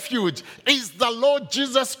of refuge is the Lord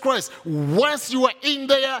Jesus Christ. Once you are in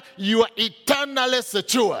there, you are eternally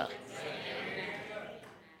secure.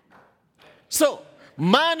 So,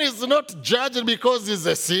 man is not judged because he's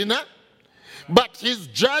a sinner, but he's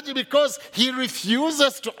judged because he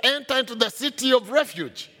refuses to enter into the city of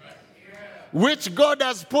refuge, which God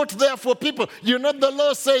has put there for people. You know, the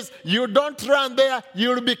law says, you don't run there,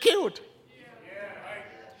 you'll be killed.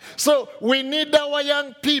 So we need our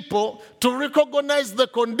young people to recognize the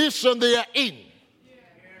condition they are in.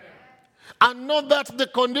 And know that the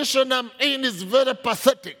condition I'm in is very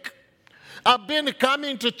pathetic. I've been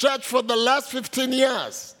coming to church for the last 15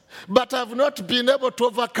 years, but I've not been able to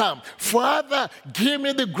overcome. Father, give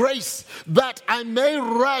me the grace that I may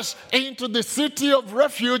rush into the city of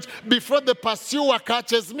refuge before the pursuer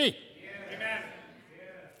catches me. Amen.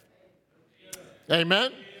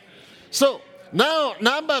 Amen. So, now,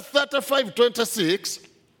 Numbers 35:26,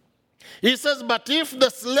 he says, but if the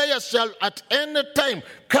slayer shall at any time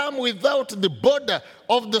come without the border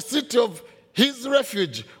of the city of his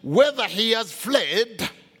refuge, whether he has fled,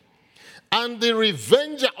 and the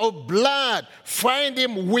revenger of blood find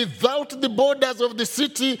him without the borders of the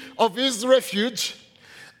city of his refuge,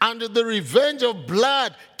 and the revenge of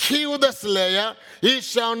blood kill the slayer, he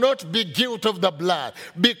shall not be guilty of the blood,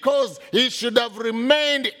 because he should have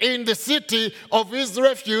remained in the city of his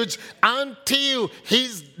refuge until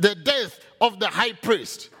the death of the high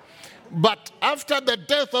priest. But after the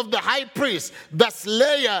death of the high priest, the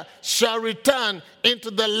slayer shall return into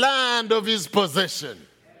the land of his possession.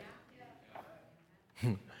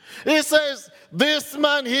 He says, this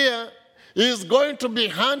man here is going to be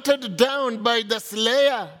hunted down by the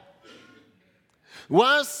slayer.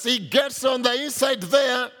 Once he gets on the inside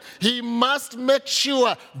there, he must make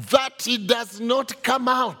sure that he does not come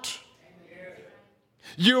out.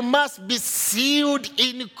 You must be sealed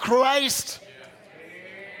in Christ.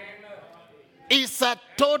 It's a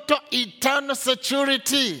total eternal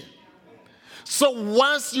security. So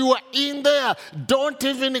once you are in there, don't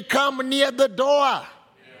even come near the door.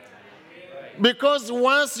 Because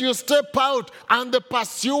once you step out and the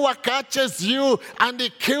pursuer catches you and he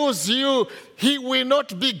kills you, he will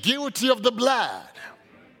not be guilty of the blood.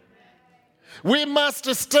 We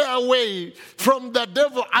must stay away from the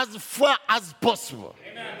devil as far as possible.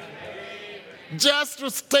 Just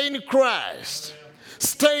to stay in Christ.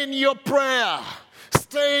 Stay in your prayer.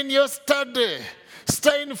 Stay in your study.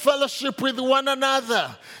 Stay in fellowship with one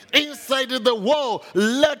another. Inside the wall,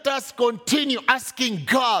 let us continue asking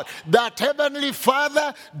God that, Heavenly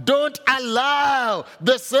Father, don't allow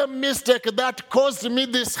the same mistake that caused me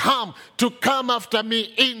this harm to come after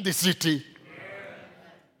me in the city.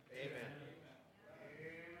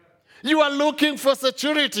 You are looking for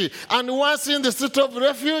security. And once in the city of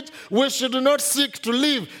refuge, we should not seek to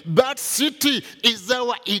live. That city is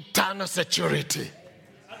our eternal security.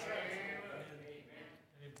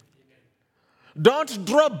 Don't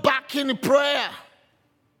draw back in prayer.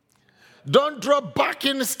 Don't draw back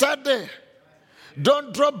in study.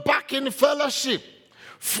 Don't draw back in fellowship.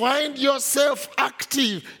 Find yourself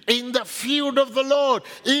active in the field of the Lord.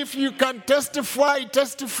 If you can testify,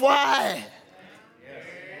 testify.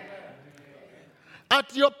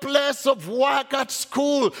 At your place of work, at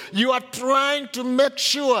school, you are trying to make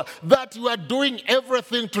sure that you are doing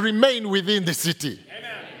everything to remain within the city.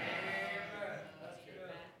 Amen.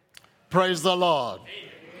 Praise the Lord.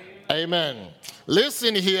 Amen.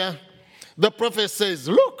 Listen here. The prophet says,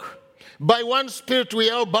 look, by one Spirit we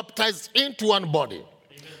are all baptized into one body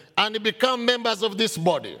and become members of this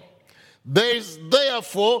body. There is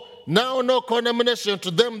therefore now no condemnation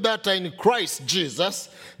to them that are in Christ Jesus,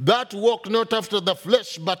 that walk not after the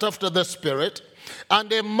flesh, but after the Spirit.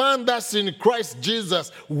 And a man that's in Christ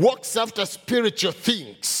Jesus walks after spiritual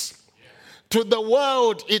things. To the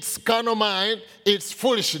world, it's carnal mind, it's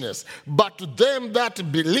foolishness. But to them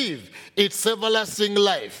that believe, it's everlasting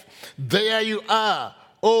life. There you are.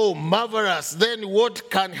 Oh, marvelous. Then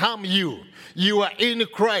what can harm you? You are in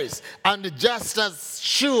Christ. And just as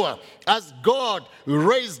sure as God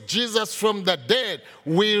raised Jesus from the dead,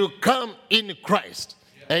 will come in Christ.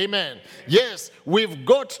 Amen. Yes, we've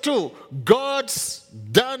got to. God's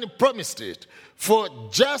done promised it. For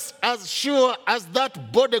just as sure as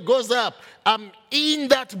that body goes up, I'm in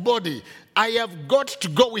that body. I have got to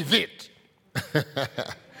go with it.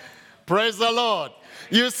 Praise the Lord.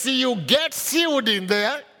 You see, you get sealed in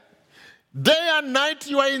there. Day and night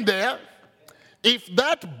you are in there. If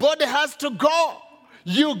that body has to go,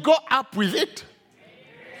 you go up with it.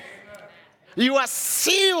 You are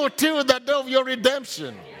sealed till the day of your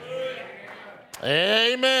redemption.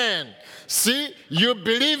 Amen. See, you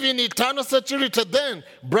believe in eternal security then.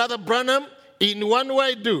 Brother Branham, in one way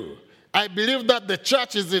I do. I believe that the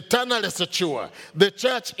church is eternally secure. The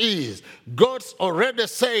church is. God's already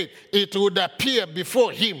said it would appear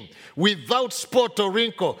before him without spot or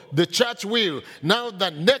wrinkle. The church will. Now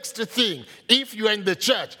the next thing, if you are in the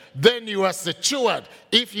church, then you are secured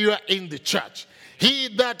if you are in the church. He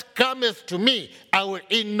that cometh to me, I will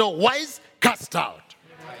in no wise cast out.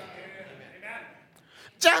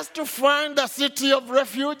 Just to find the city of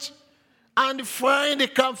refuge and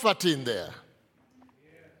find comfort in there.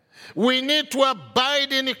 We need to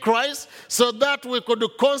abide in Christ so that we could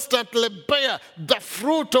constantly bear the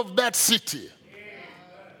fruit of that city.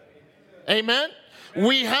 Amen?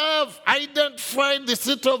 We have identified the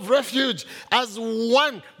city of refuge as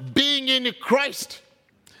one being in Christ.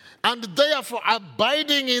 And therefore,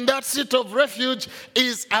 abiding in that city of refuge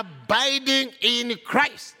is abiding in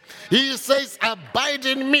Christ. He says, abide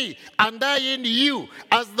in me and I in you,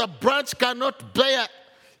 as the branch cannot bear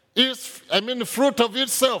fruit of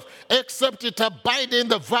itself, except it abide in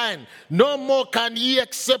the vine. No more can ye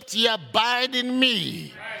except ye abide in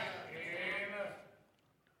me.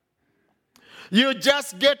 You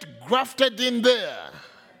just get grafted in there.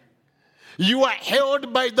 You are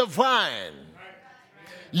held by the vine.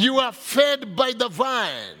 You are fed by the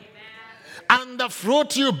vine. And the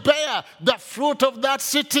fruit you bear, the fruit of that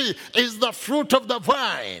city, is the fruit of the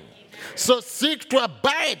vine. So seek to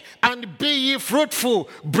abide and be ye fruitful,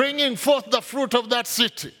 bringing forth the fruit of that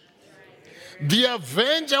city. The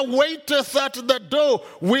avenger waiteth at the door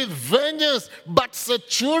with vengeance, but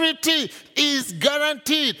security is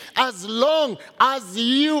guaranteed as long as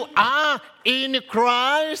you are in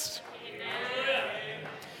Christ.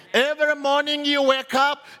 Every morning you wake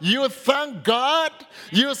up, you thank God.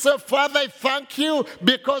 You say, Father, I thank you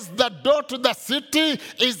because the door to the city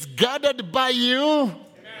is guarded by you.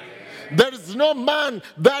 There is no man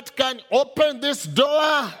that can open this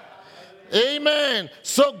door. Amen.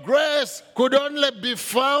 So grace could only be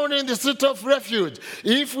found in the city of refuge.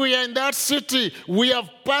 If we are in that city, we have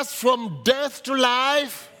passed from death to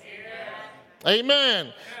life.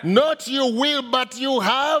 Amen. Not you will, but you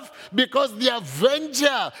have, because the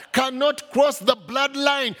avenger cannot cross the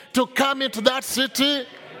bloodline to come into that city.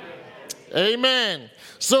 Amen.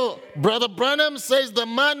 So, Brother Branham says the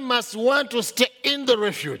man must want to stay in the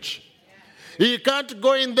refuge. He can't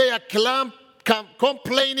go in there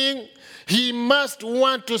complaining. He must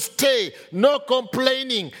want to stay. No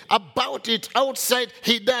complaining about it. Outside,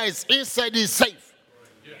 he dies. Inside, he's safe.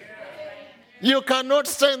 You cannot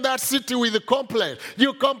stay in that city with a complaint.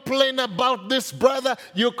 You complain about this brother.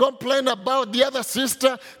 You complain about the other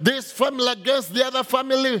sister. This family against the other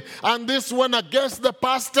family. And this one against the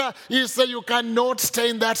pastor. You say you cannot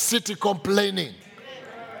stay in that city complaining.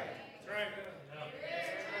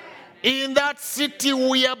 In that city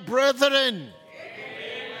we are brethren.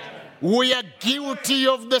 We are guilty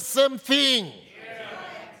of the same thing.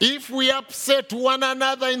 If we upset one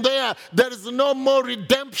another in there is no more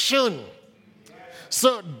redemption.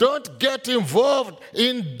 So don't get involved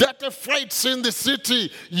in dirty fights in the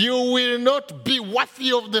city. You will not be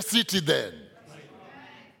worthy of the city then.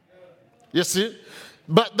 You see?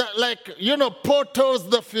 But Paul tells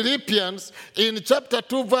the Philippians in chapter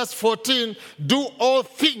 2 verse 14, do all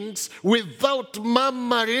things without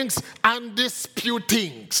murmurings and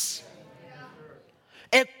disputings.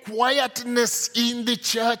 A quietness in the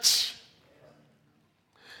church.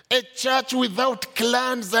 A church without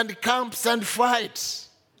clans and camps and fights.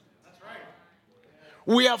 That's right.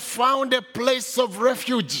 We have found a place of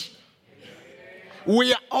refuge.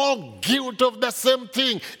 We are all guilty of the same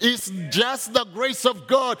thing. It's just the grace of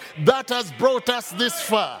God that has brought us this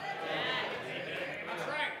far.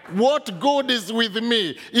 What good is with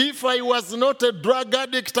me? If I was not a drug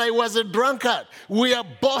addict, I was a drunkard. We are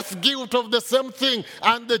both guilty of the same thing,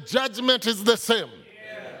 and the judgment is the same.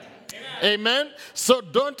 Amen. So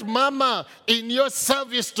don't murmur in your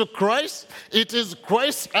service to Christ. It is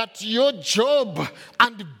Christ at your job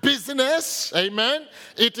and business. Amen.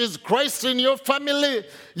 It is Christ in your family.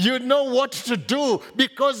 You know what to do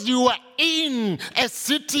because you are in a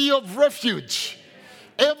city of refuge.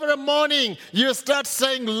 Every morning you start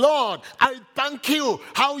saying, Lord, I thank you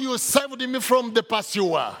how you saved me from the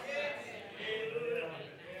pursuer.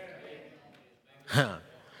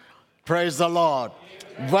 Praise the Lord.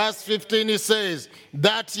 Verse 15, he says,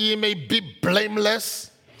 that ye may be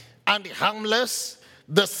blameless and harmless,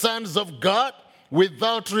 the sons of God,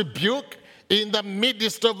 without rebuke, in the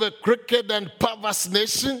midst of a crooked and perverse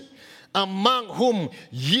nation, among whom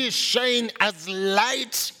ye shine as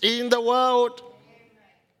light in the world.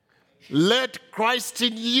 Let Christ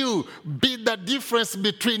in you be the difference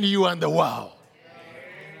between you and the world.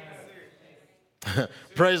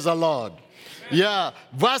 Praise the Lord. Yeah,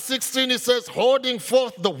 verse 16 it says, holding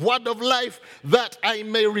forth the word of life, that I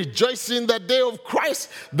may rejoice in the day of Christ,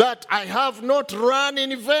 that I have not run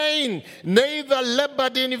in vain, neither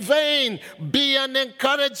labored in vain. Be an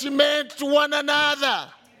encouragement to one another.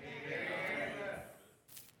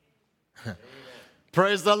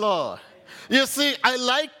 Praise the Lord. You see, I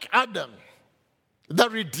like Adam, the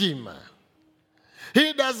Redeemer.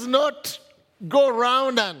 He does not go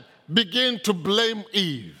around and begin to blame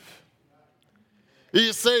Eve.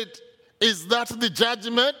 He said, is that the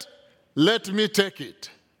judgment? Let me take it.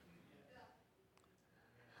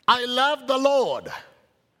 I love the Lord.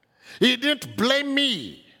 He didn't blame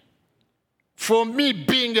me for me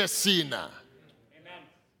being a sinner. Amen.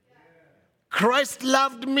 Christ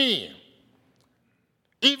loved me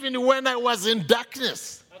even when I was in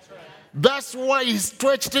darkness. That's why he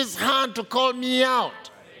stretched his hand to call me out.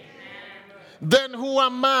 Then who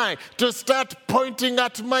am I to start pointing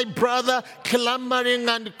at my brother, clamoring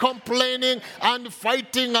and complaining and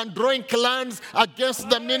fighting and drawing clans against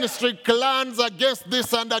the ministry, clans against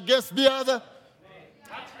this and against the other?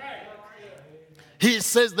 He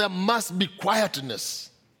says there must be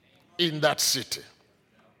quietness in that city.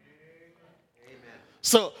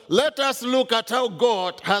 So let us look at how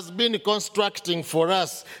God has been constructing for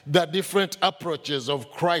us the different approaches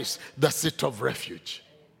of Christ, the seat of refuge.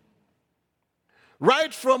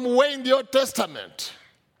 Right from way in the Old Testament,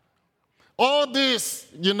 all this,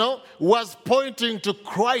 was pointing to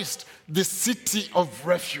Christ, the city of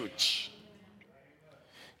refuge.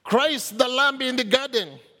 Christ, the lamb in the garden.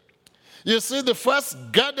 You see, the first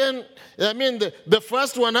garden, the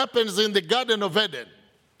first one happens in the Garden of Eden.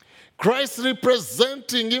 Christ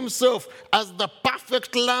representing himself as the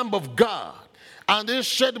perfect Lamb of God. And his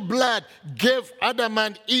shed blood gave Adam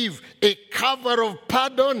and Eve a cover of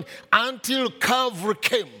pardon until Calvary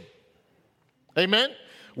came. Amen?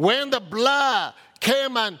 When the blood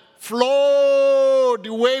came and flowed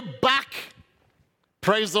way back,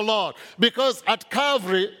 praise the Lord. Because at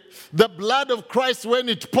Calvary, the blood of Christ, when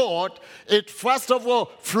it poured, it first of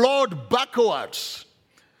all flowed backwards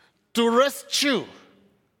to rescue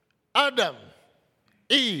Adam,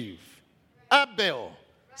 Eve, Abel,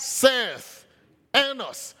 Seth,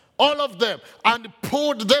 Enos, all of them, and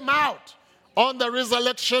pulled them out on the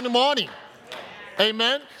resurrection morning.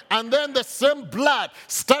 Amen. And then the same blood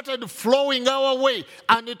started flowing our way,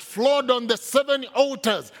 and it flowed on the 7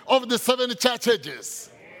 altars of the 7 church ages.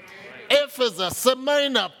 Ephesus,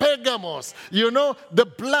 Smyrna, Pergamos,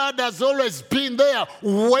 the blood has always been there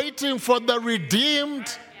waiting for the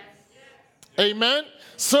redeemed. Amen.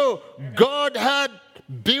 So God had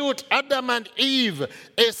built Adam and Eve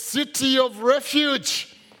a city of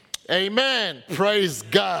refuge. Amen. Praise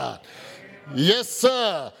God. Yes,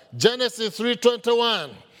 sir. Genesis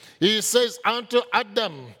 3:21. He says, unto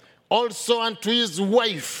Adam, also unto his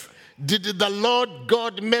wife, did the Lord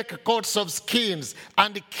God make coats of skins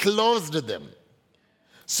and clothed them.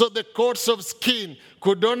 So the coats of skin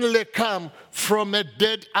could only come from a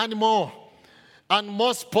dead animal. And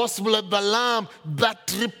most possibly the lamb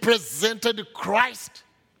that represented Christ.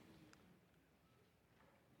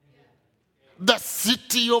 The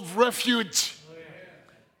city of refuge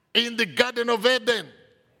in the Garden of Eden.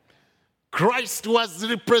 Christ was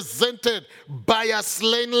represented by a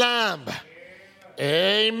slain lamb.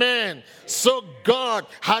 Amen. So God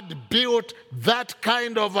had built that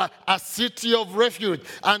kind of a city of refuge.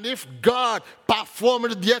 And if God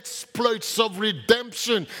performed the exploits of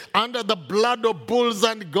redemption under the blood of bulls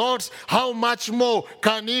and goats, how much more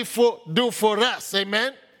can he do for us?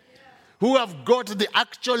 Amen. Who have got the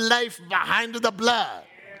actual life behind the blood.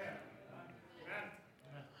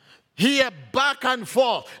 Here, back and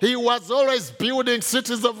forth, he was always building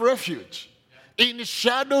cities of refuge in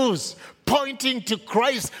shadows, pointing to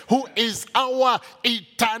Christ, who is our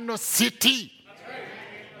eternal city.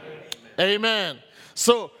 Amen.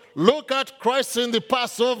 So, look at Christ in the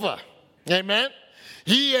Passover. Amen.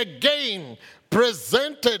 He again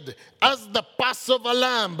presented as the Passover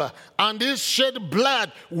lamb, and his shed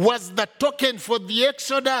blood was the token for the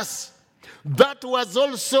Exodus. That was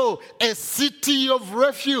also a city of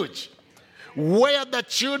refuge, where the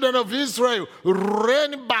children of Israel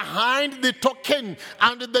ran behind the token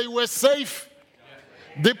and they were safe.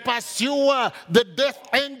 The pursuer, the death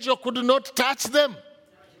angel, could not touch them.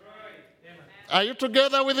 Are you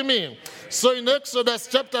together with me? So in Exodus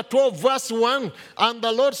chapter 12, verse 1, and the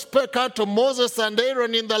Lord spake unto Moses and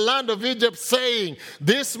Aaron in the land of Egypt, saying,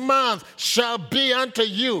 this month shall be unto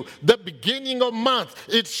you the beginning of month.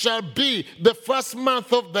 It shall be the first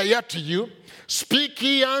month of the year to you. Speak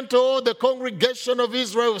ye unto all the congregation of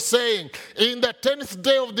Israel, saying, in the 10th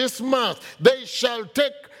day of this month they shall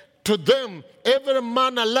take to them every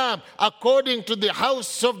man a lamb according to the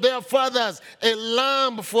house of their fathers, a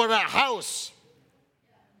lamb for a house.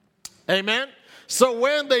 Amen. So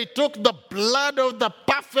when they took the blood of the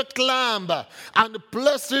perfect lamb and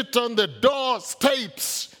placed it on the door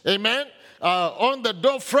steps, amen, on the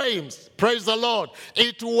door frames, praise the Lord,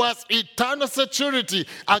 it was eternal security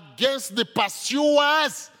against the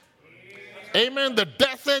pursuers. Amen. The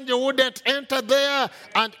death angel wouldn't enter there,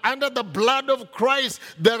 and under the blood of Christ,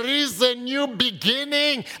 there is a new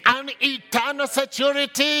beginning and eternal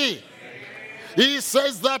security. He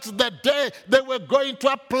says that the day they were going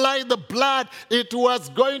to apply the blood, it was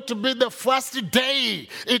going to be the first day.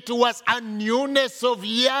 It was a newness of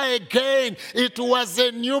year again. It was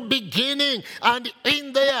a new beginning. And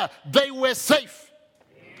in there, they were safe.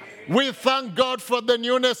 We thank God for the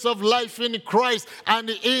newness of life in Christ. And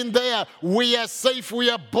in there, we are safe. We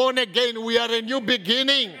are born again. We are a new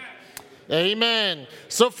beginning. Amen.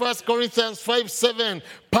 So 1 Corinthians 5:7,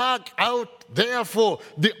 pack out therefore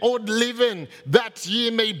the old leaven, that ye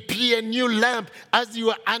may be a new lamp as you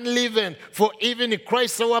are unleavened. For even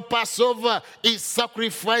Christ our Passover is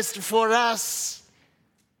sacrificed for us.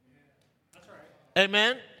 That's right.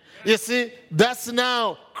 Amen. You see, that's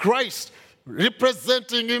now Christ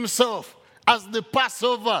representing himself as the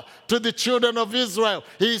Passover to the children of Israel.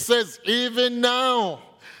 He says, even now,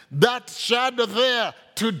 that shadow there,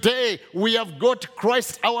 today we have got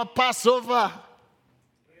Christ our Passover.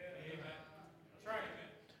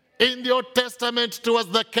 In the Old Testament, it was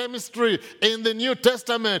the chemistry. In the New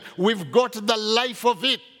Testament, we've got the life of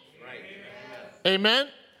it. Right. Amen?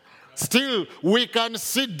 Still, we can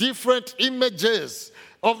see different images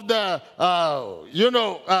of the,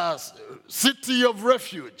 city of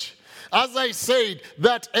refuge. As I said,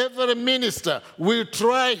 that every minister will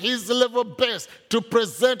try his level best to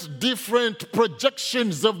present different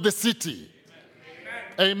projections of the city.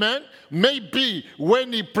 Amen? Maybe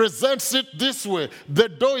when he presents it this way, the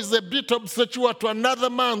door is a bit obscure to another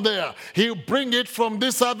man there. He'll bring it from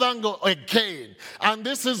this other angle again. And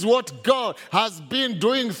this is what God has been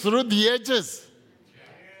doing through the ages.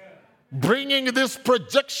 Bringing this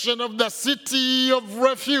projection of the city of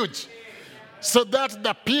refuge, so that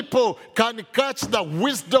the people can catch the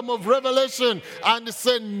wisdom of revelation and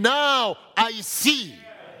say, now I see.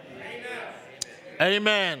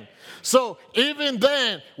 Amen. So even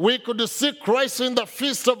then, we could see Christ in the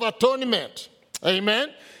Feast of Atonement. Amen.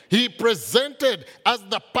 He presented as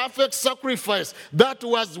the perfect sacrifice that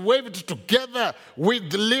was waved together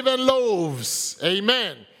with living loaves.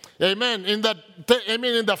 Amen. Amen. In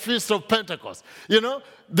the Feast of Pentecost. You know,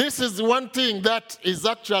 this is one thing that is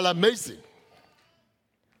actually amazing.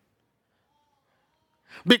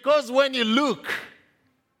 Because when you look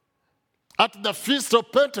at the Feast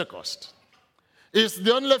of Pentecost. It's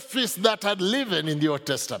the only feast that had lived in the Old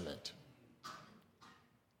Testament.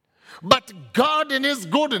 But God, in his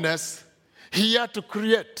goodness, he had to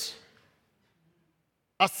create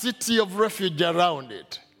a city of refuge around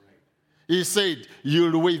it. He said,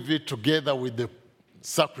 you'll weave it together with the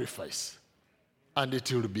sacrifice, and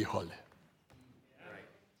it will be holy.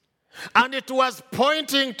 And it was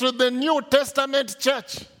pointing to the New Testament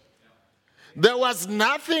church. There was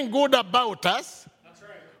nothing good about us.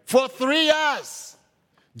 For 3 years,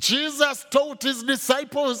 Jesus taught his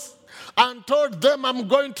disciples and told them, I'm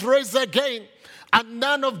going to rise again. And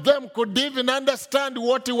none of them could even understand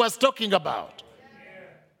what he was talking about.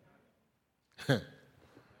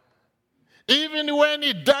 Even when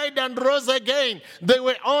he died and rose again, they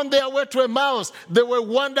were on their way to Emmaus. They were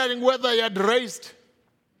wondering whether he had raised.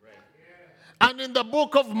 And in the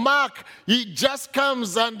book of Mark, he just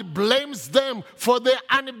comes and blames them for their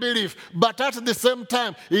unbelief. But at the same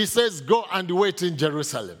time, he says, go and wait in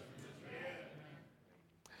Jerusalem.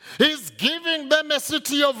 He's giving them a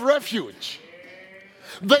city of refuge.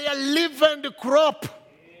 They are living crop.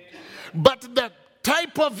 But the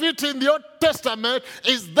type of it in the Old Testament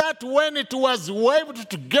is that when it was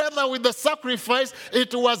waved together with the sacrifice,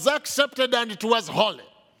 it was accepted and it was holy.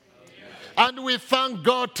 And we thank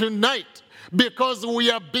God tonight, because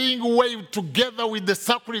we are being waved together with the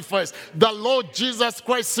sacrifice. The Lord Jesus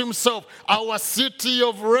Christ himself, our city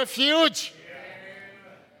of refuge.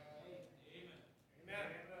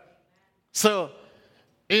 So,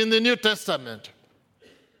 in the New Testament,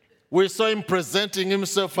 we saw him presenting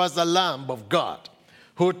himself as a Lamb of God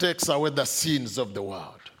who takes away the sins of the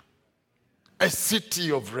world. A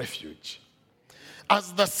city of refuge.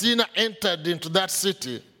 As the sinner entered into that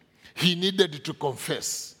city, he needed to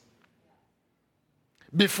confess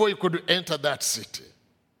before he could enter that city.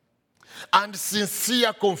 And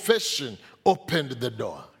sincere confession opened the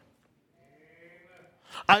door.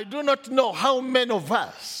 I do not know how many of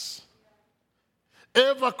us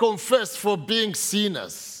ever confess for being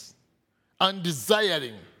sinners and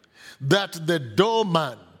desiring that the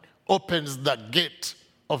doorman opens the gate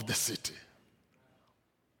of the city.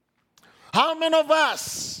 How many of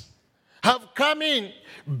us have come in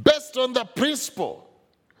based on the principle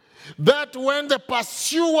that when the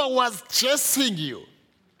pursuer was chasing you,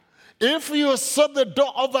 if you saw the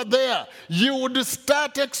door over there, you would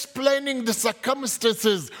start explaining the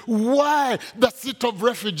circumstances why the seat of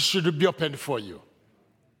refuge should be opened for you.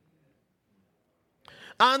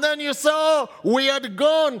 And then you say, oh, we had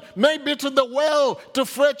gone maybe to the well to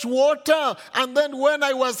fetch water. And then when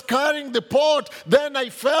I was carrying the pot, then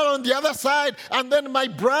I fell on the other side. And then my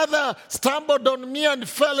brother stumbled on me and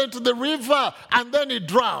fell into the river. And then he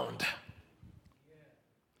drowned.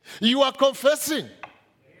 You are confessing.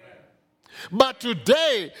 But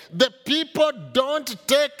today, the people don't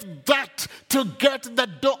take that to get the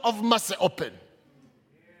door of mercy open.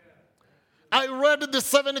 I read the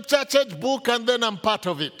 7 Church Age book and then I'm part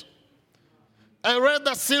of it. I read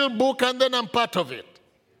the Seal book and then I'm part of it.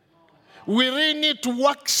 We really need to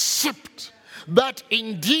accept that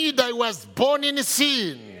indeed I was born in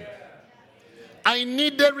sin. I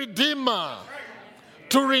need a Redeemer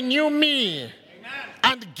to renew me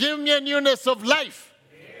and give me a newness of life.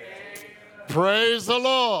 Praise the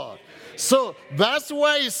Lord. So that's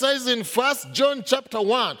why it says in 1 John chapter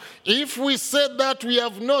 1, if we say that we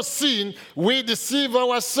have no sin, we deceive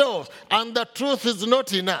ourselves, and the truth is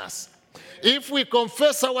not in us. If we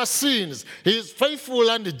confess our sins, he is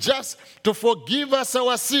faithful and just to forgive us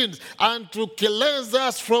our sins and to cleanse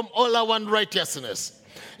us from all our unrighteousness.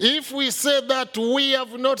 If we say that we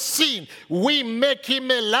have not sinned, we make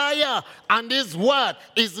him a liar, and his word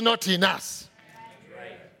is not in us.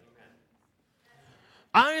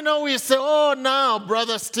 I know we say, oh, now,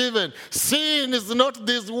 Brother Stephen, sin is not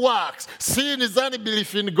these works. Sin is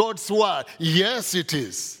unbelief in God's word. Yes, it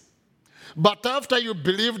is. But after you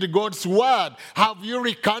believed God's word, have you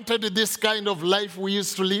recanted this kind of life we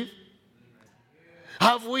used to live?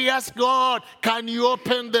 Have we asked God, can you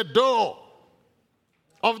open the door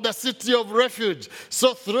of the city of refuge?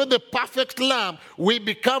 So through the perfect Lamb, we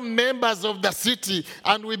become members of the city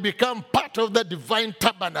and we become part of the divine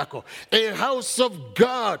tabernacle, a house of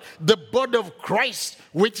God, the body of Christ,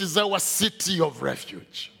 which is our city of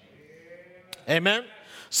refuge. Amen.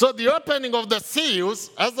 So the opening of the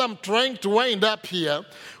seals, as I'm trying to wind up here,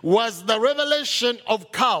 was the revelation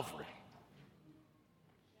of Calvary.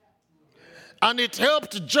 And it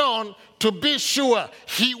helped John to be sure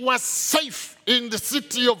he was safe in the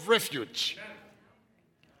city of refuge.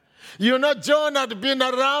 You know, John had been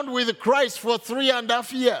around with Christ for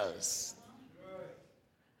 3.5 years.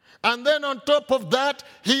 And then on top of that,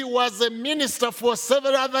 he was a minister for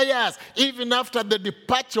several other years, even after the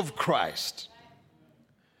departure of Christ.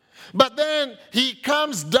 But then he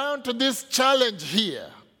comes down to this challenge here.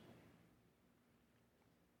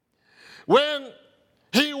 When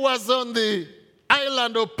he was on the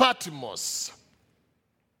island of Patmos,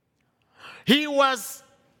 he was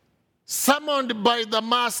summoned by the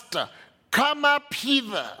master, come up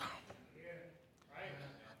hither.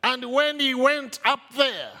 And when he went up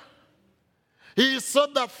there, he saw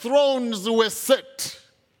the thrones were set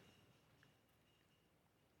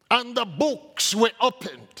and the books were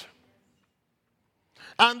opened.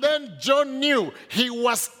 And then John knew he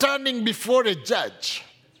was standing before a judge.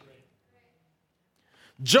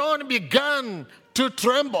 John began to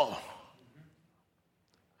tremble.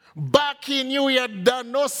 Back he knew he had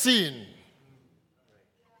done no sin.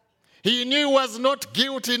 He knew he was not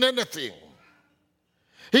guilty in anything.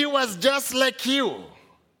 He was just like you.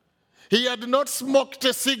 He had not smoked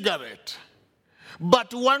a cigarette.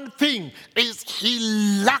 But one thing is he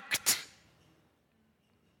lacked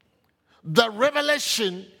the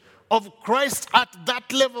revelation of Christ at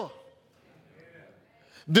that level.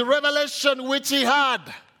 The revelation which he had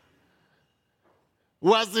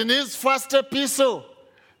was in his first epistle.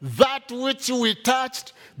 That which we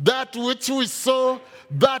touched, that which we saw,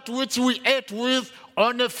 that which we ate with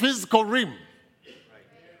on a physical rim.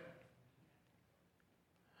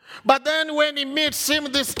 But then when he meets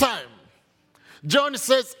him this time, John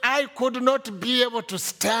says, I could not be able to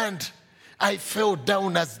stand. I fell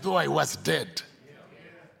down as though I was dead.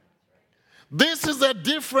 This is a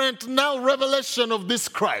different now revelation of this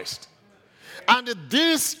Christ. And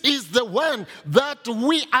this is the one that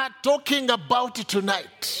we are talking about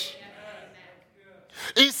tonight.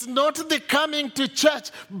 It's not the coming to church,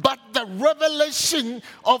 but the revelation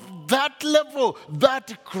of that level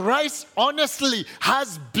that Christ honestly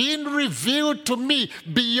has been revealed to me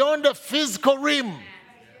beyond the physical realm.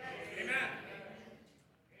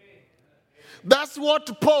 That's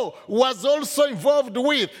what Paul was also involved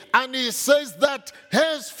with. And he says that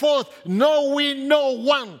henceforth know we no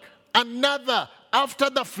one another after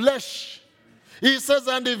the flesh. He says,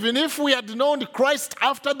 and even if we had known Christ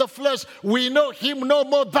after the flesh, we know him no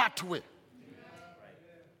more that way.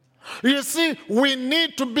 You see, we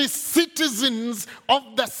need to be citizens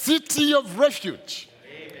of the city of refuge.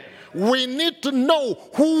 We need to know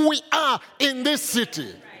who we are in this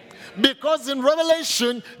city. Because in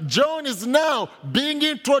Revelation, John is now being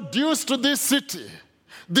introduced to this city,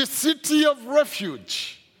 the city of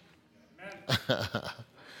refuge.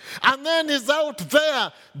 And then he's out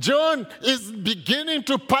there. John is beginning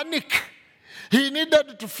to panic. He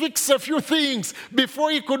needed to fix a few things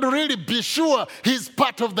before he could really be sure he's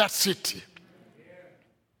part of that city.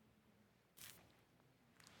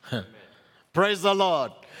 Praise the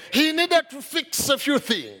Lord. He needed to fix a few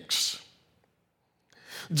things.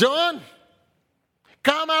 John,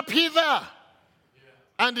 come up hither.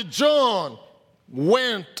 And John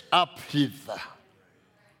went up hither.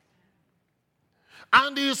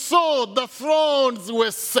 And he saw the thrones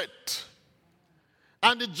were set.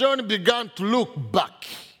 And John began to look back.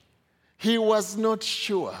 He was not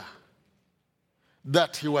sure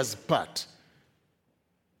that he was part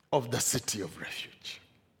of the city of refuge.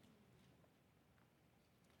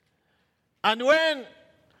 And when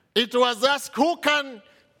it was asked, who can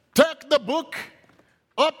take the book,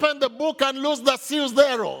 open the book and loose the seals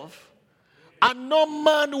thereof, and no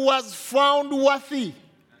man was found worthy.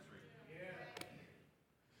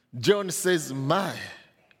 John says, my,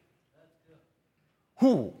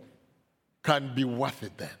 who can be worthy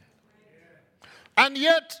then? And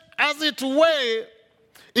yet, as it were,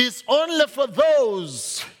 is only for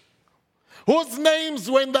those whose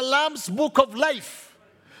names were in the Lamb's book of life,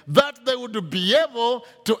 that they would be able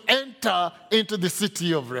to enter into the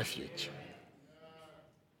city of refuge.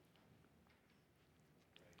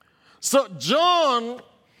 So John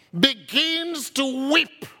begins to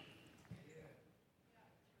weep.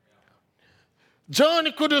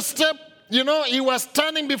 John could step, he was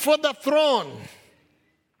standing before the throne.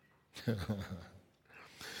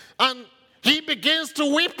 And he begins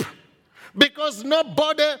to weep because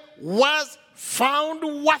nobody was found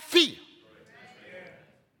worthy.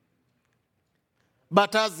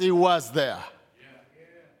 But as he was there,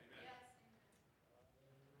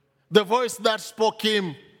 the voice that spoke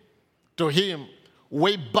to him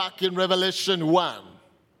way back in Revelation 1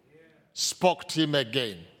 spoke to him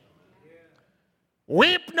again.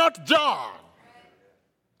 Weep not, John,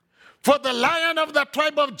 for the Lion of the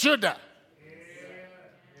tribe of Judah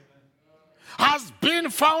has been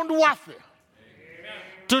found worthy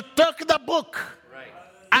to take the book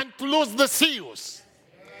and to loose the seals.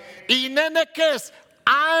 In any case,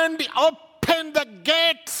 and open the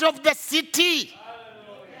gates of the city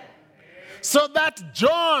so that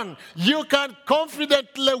John, you can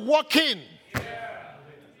confidently walk in.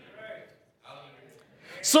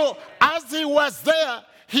 So as he was there,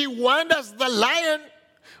 he wonders the lion.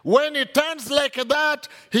 When he turns like that,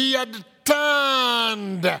 he had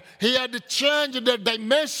changed the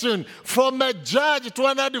dimension from a judge to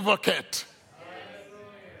an advocate.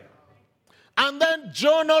 And then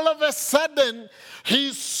John, all of a sudden,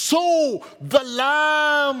 he saw the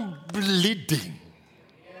lamb bleeding.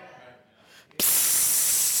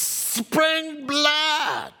 Spraying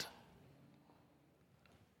blood.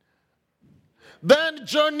 Then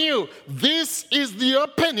John knew this is the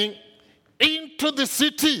opening into the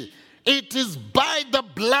city. It is by the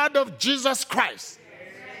blood of Jesus Christ.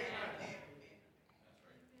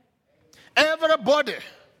 Everybody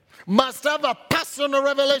must have a personal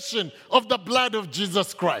revelation of the blood of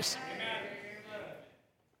Jesus Christ.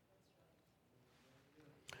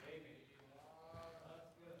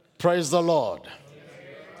 Praise the Lord.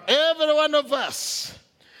 Every one of us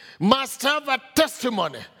must have a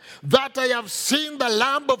testimony that I have seen the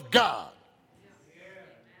Lamb of God.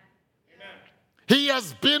 He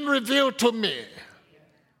has been revealed to me.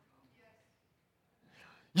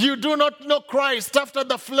 You do not know Christ after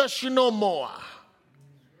the flesh no more.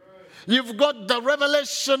 You've got the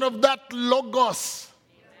revelation of that Logos.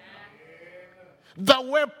 The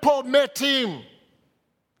way Paul met him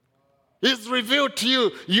is revealed to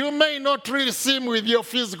you. You may not really see him with your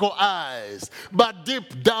physical eyes, but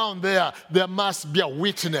deep down there must be a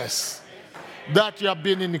witness that you have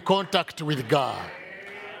been in contact with God.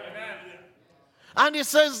 And he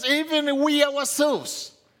says, even we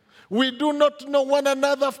ourselves, we do not know one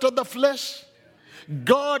another after the flesh.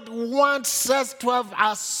 God wants us to have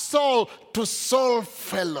a soul-to-soul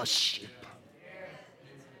fellowship.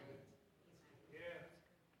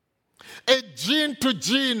 A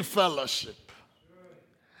gene-to-gene fellowship.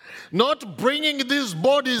 Not bringing these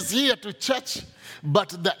bodies here to church, but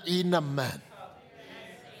the inner man.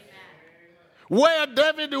 Where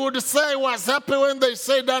David would say, was happy when they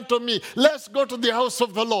said unto me, let's go to the house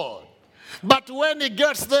of the Lord. But when he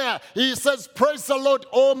gets there, he says, praise the Lord,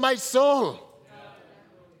 oh my soul.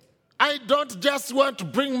 I don't just want to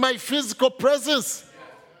bring my physical presence.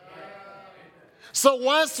 So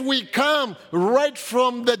once we come right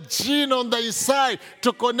from the gene on the inside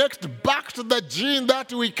to connect back to the gene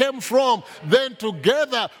that we came from, then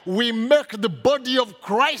together we make the body of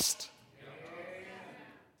Christ.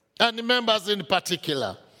 And members in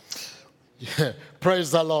particular.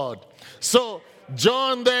 Praise the Lord. So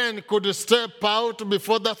John then could step out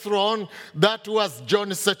before the throne. That was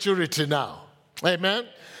John's security now. Amen.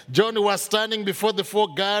 John was standing before the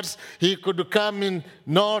four guards. He could come in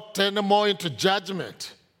not anymore into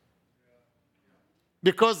judgment.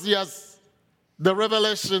 Because he has the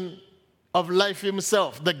revelation of life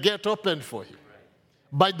himself. The gate opened for him.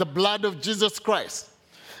 By the blood of Jesus Christ.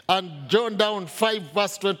 And John down 5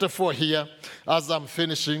 verse 24 here, as I'm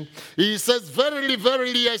finishing, he says, verily,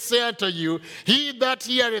 verily, I say unto you, he that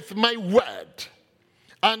heareth my word,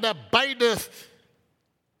 and abideth,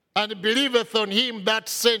 and believeth on him that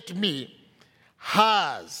sent me,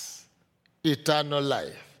 has eternal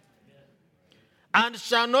life, and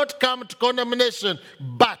shall not come to condemnation,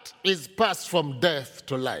 but is passed from death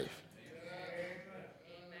to life.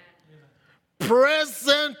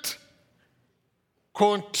 Present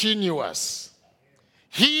continuous.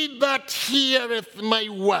 He that heareth my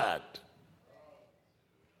word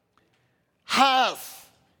hath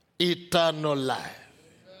eternal life.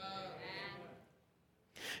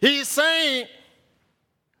 He's saying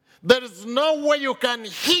there is no way you can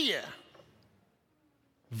hear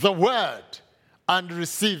the word and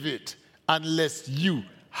receive it unless you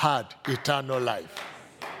had eternal life.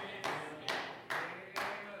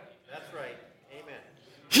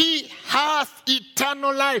 He hath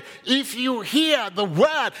eternal life if you hear the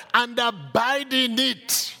word and abide in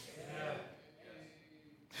it.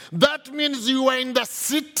 That means you are in the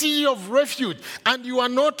city of refuge and you are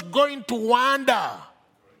not going to wander.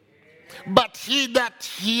 But he that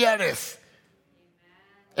heareth.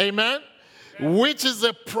 Amen? Which is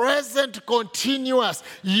a present continuous.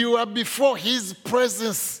 You are before his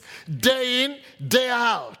presence day in, day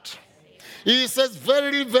out. He says,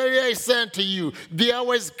 verily, verily, I say unto you, the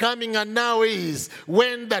hour is coming and now is,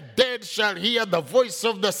 when the dead shall hear the voice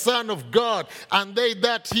of the Son of God, and they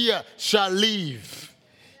that hear shall live.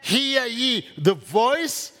 Hear ye the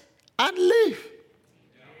voice and live.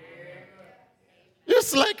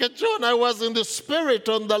 It's like a John, I was in the Spirit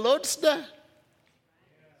on the Lord's day.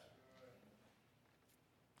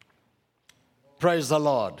 Praise the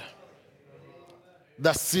Lord.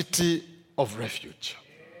 The city of refuge.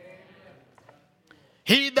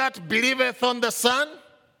 He that believeth on the Son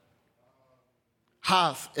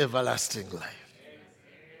hath everlasting life.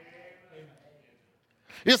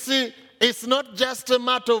 You see, it's not just a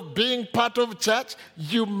matter of being part of church.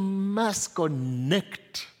 You must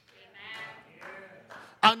connect.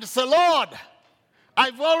 And say, Lord,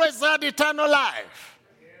 I've always had eternal life.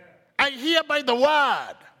 I hear by the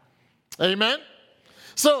word. Amen?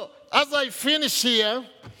 So, as I finish here,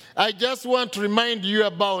 I just want to remind you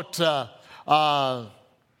about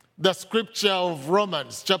the scripture of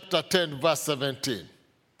Romans chapter 10, verse 17.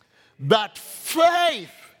 That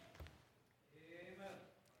faith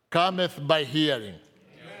cometh by hearing.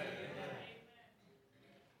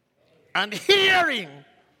 And hearing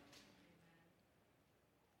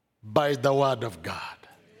by the word of God.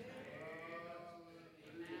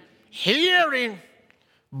 Hearing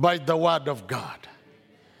by the word of God.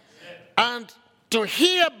 And to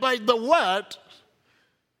hear by the word,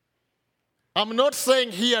 I'm not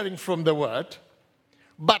saying hearing from the word,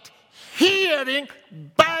 but hearing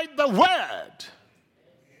by the word.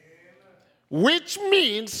 Which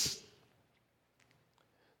means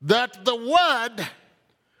that the word,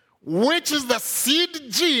 which is the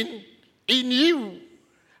seed gene in you,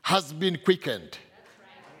 has been quickened.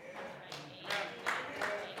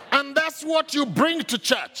 And that's what you bring to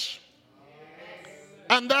church.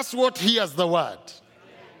 And that's what hears the word.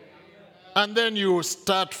 And then you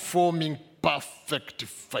start forming perfect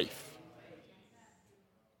faith.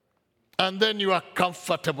 And then you are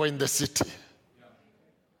comfortable in the city.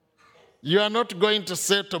 You are not going to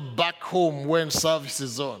settle back home when service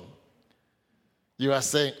is on. You are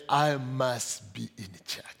saying, I must be in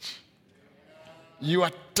church. You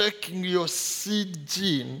are taking your seed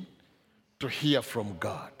gene to hear from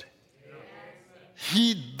God.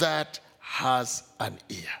 He that has an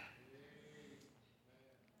ear.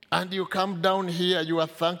 And you come down here, you are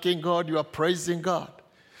thanking God, you are praising God,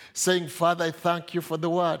 saying, Father, I thank you for the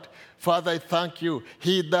word. Father, I thank you.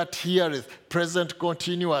 He that heareth, present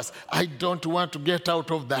continuous. I don't want to get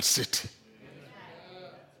out of that city.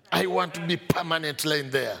 I want to be permanently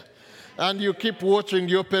in there. And you keep watching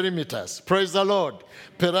your perimeters. Praise the Lord.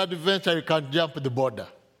 Peradventure, you can jump the border.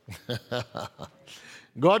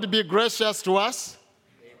 God be gracious to us.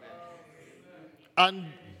 And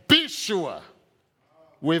be sure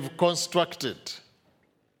we've constructed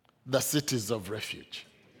the cities of refuge.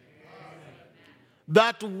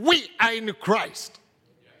 That we are in Christ.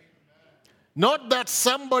 Not that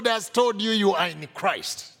somebody has told you you are in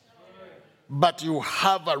Christ. But you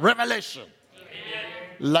have a revelation.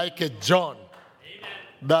 Like a John.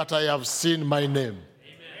 That I have seen my name.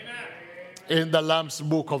 In the Lamb's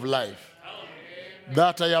book of life.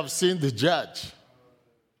 That I have seen the judge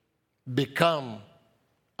become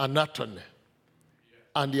an attorney.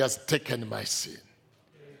 And he has taken my sin.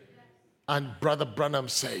 And Brother Branham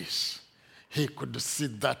says, he could see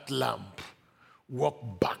that lamb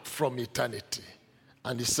walk back from eternity.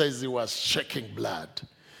 And he says he was shaking blood.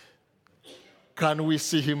 Can we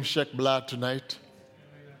see him shake blood tonight?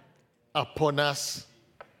 Upon us.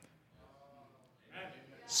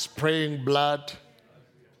 Spraying blood.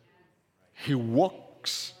 He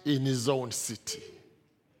walks in his own city.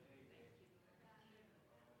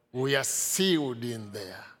 We are sealed in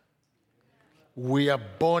there. We are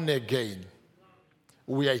born again.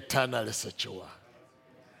 We are eternally secure.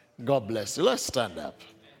 God bless you. Let's stand up.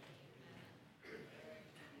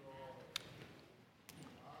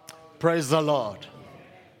 Praise the Lord.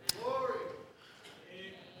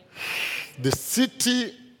 The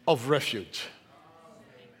city of refuge,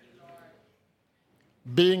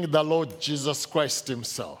 being the Lord Jesus Christ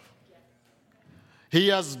himself. He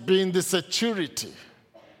has been the security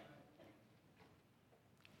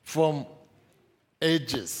from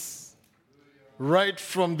ages, right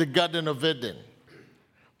from the Garden of Eden,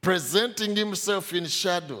 presenting himself in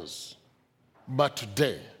shadows. But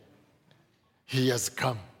today, he has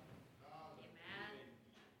come.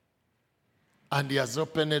 And he has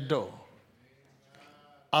opened a door.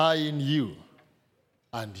 I in you,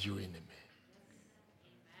 and you in me.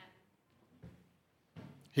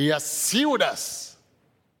 He has sealed us,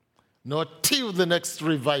 not till the next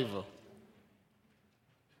revival,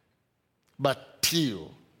 but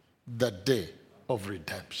till the day of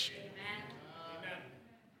redemption. Amen.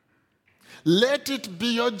 Let it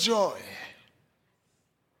be your joy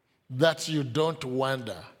that you don't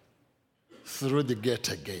wander through the gate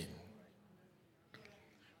again.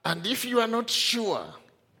 And if you are not sure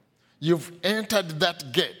you've entered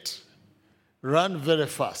that gate, run very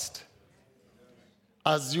fast.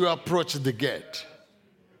 As you approach the gate,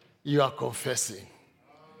 you are confessing.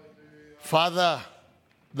 Father,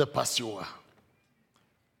 the pursuer,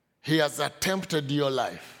 he has attempted your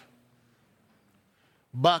life.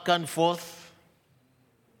 Back and forth,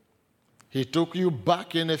 he took you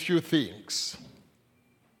back in a few things.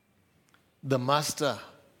 The master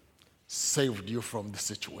saved you from the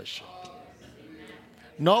situation.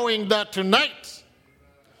 Knowing that tonight,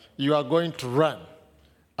 you are going to run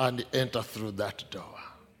and enter through that door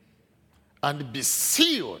and be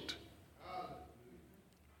sealed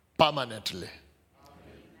permanently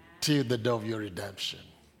till the day of your redemption.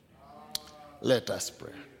 Let us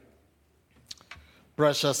pray.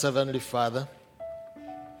 Precious Heavenly Father,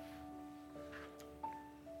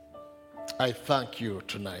 I thank you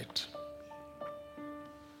tonight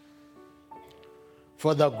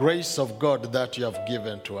for the grace of God that you have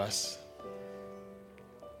given to us.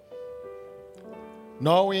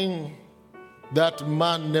 Knowing that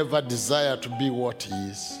man never desired to be what he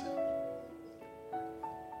is.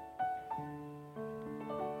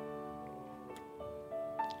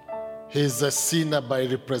 He is a sinner by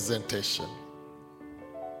representation.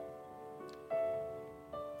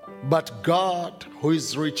 But God, who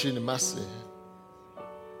is rich in mercy,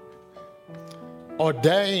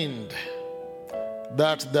 ordained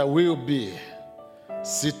that there will be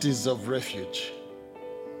cities of refuge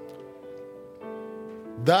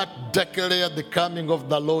that declare the coming of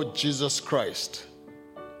the Lord Jesus Christ.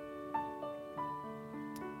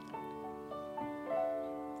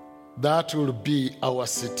 That will be our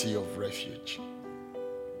city of refuge.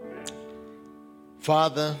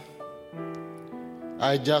 Father,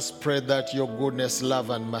 I just pray that your goodness, love,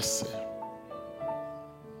 and mercy,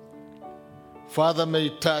 Father, may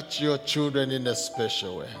touch your children in a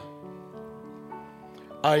special way.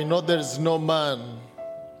 I know there is no man,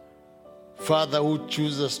 Father, who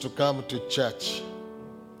chooses to come to church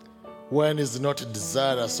when he's not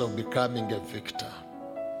desirous of becoming a victor.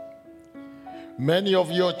 Many of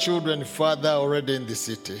your children, Father, are already in the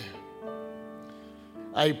city.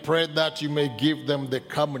 I pray that you may give them the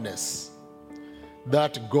calmness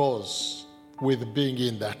that goes with being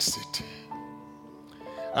in that city.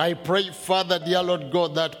 I pray, Father, dear Lord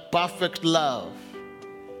God, that perfect love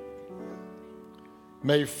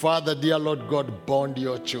may, Father, dear Lord God, bond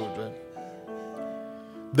your children.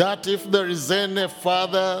 That if there is any,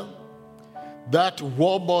 Father, that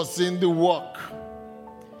wobbles in the walk,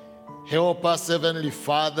 help us, Heavenly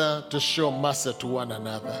Father, to show mercy to one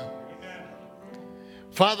another.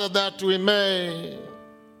 Father, that we may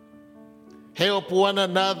help one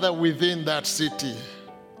another within that city.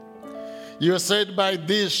 You said, by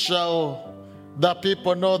this shall the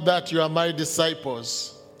people know that you are my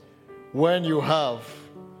disciples, when you have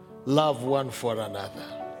love one for another.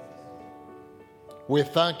 We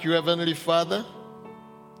thank you, Heavenly Father.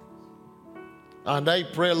 And I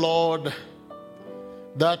pray, Lord,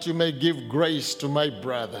 that you may give grace to my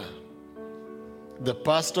brother, the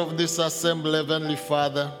pastor of this assembly, Heavenly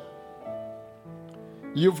Father.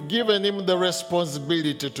 You've given him the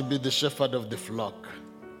responsibility to be the shepherd of the flock.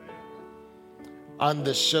 And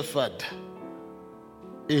the shepherd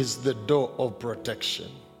is the door of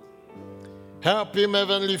protection. Help him,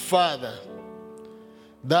 Heavenly Father,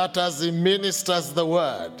 that as he ministers the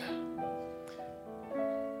word,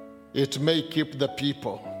 it may keep the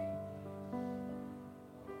people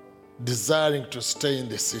desiring to stay in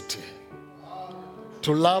the city,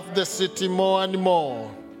 to love the city more and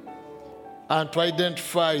more, and to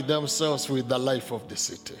identify themselves with the life of the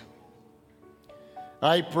city.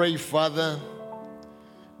 I pray, Father,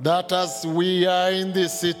 that as we are in the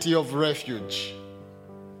city of refuge,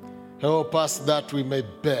 help us that we may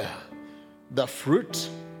bear the fruit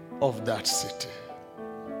of that city.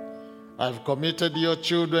 I've committed your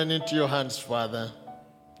children into your hands, Father,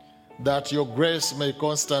 that your grace may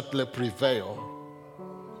constantly prevail.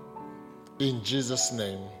 In Jesus'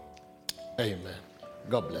 name, amen.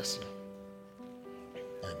 God bless you.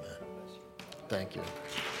 Amen. Thank you.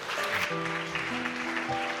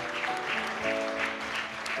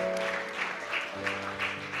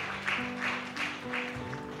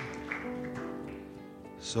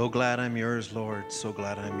 So glad I'm yours, Lord. So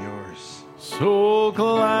glad I'm yours. So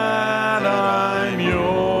glad I'm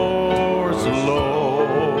yours,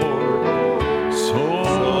 Lord. So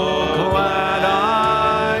glad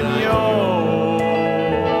I'm yours.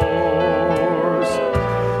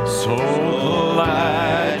 So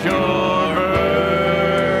glad you're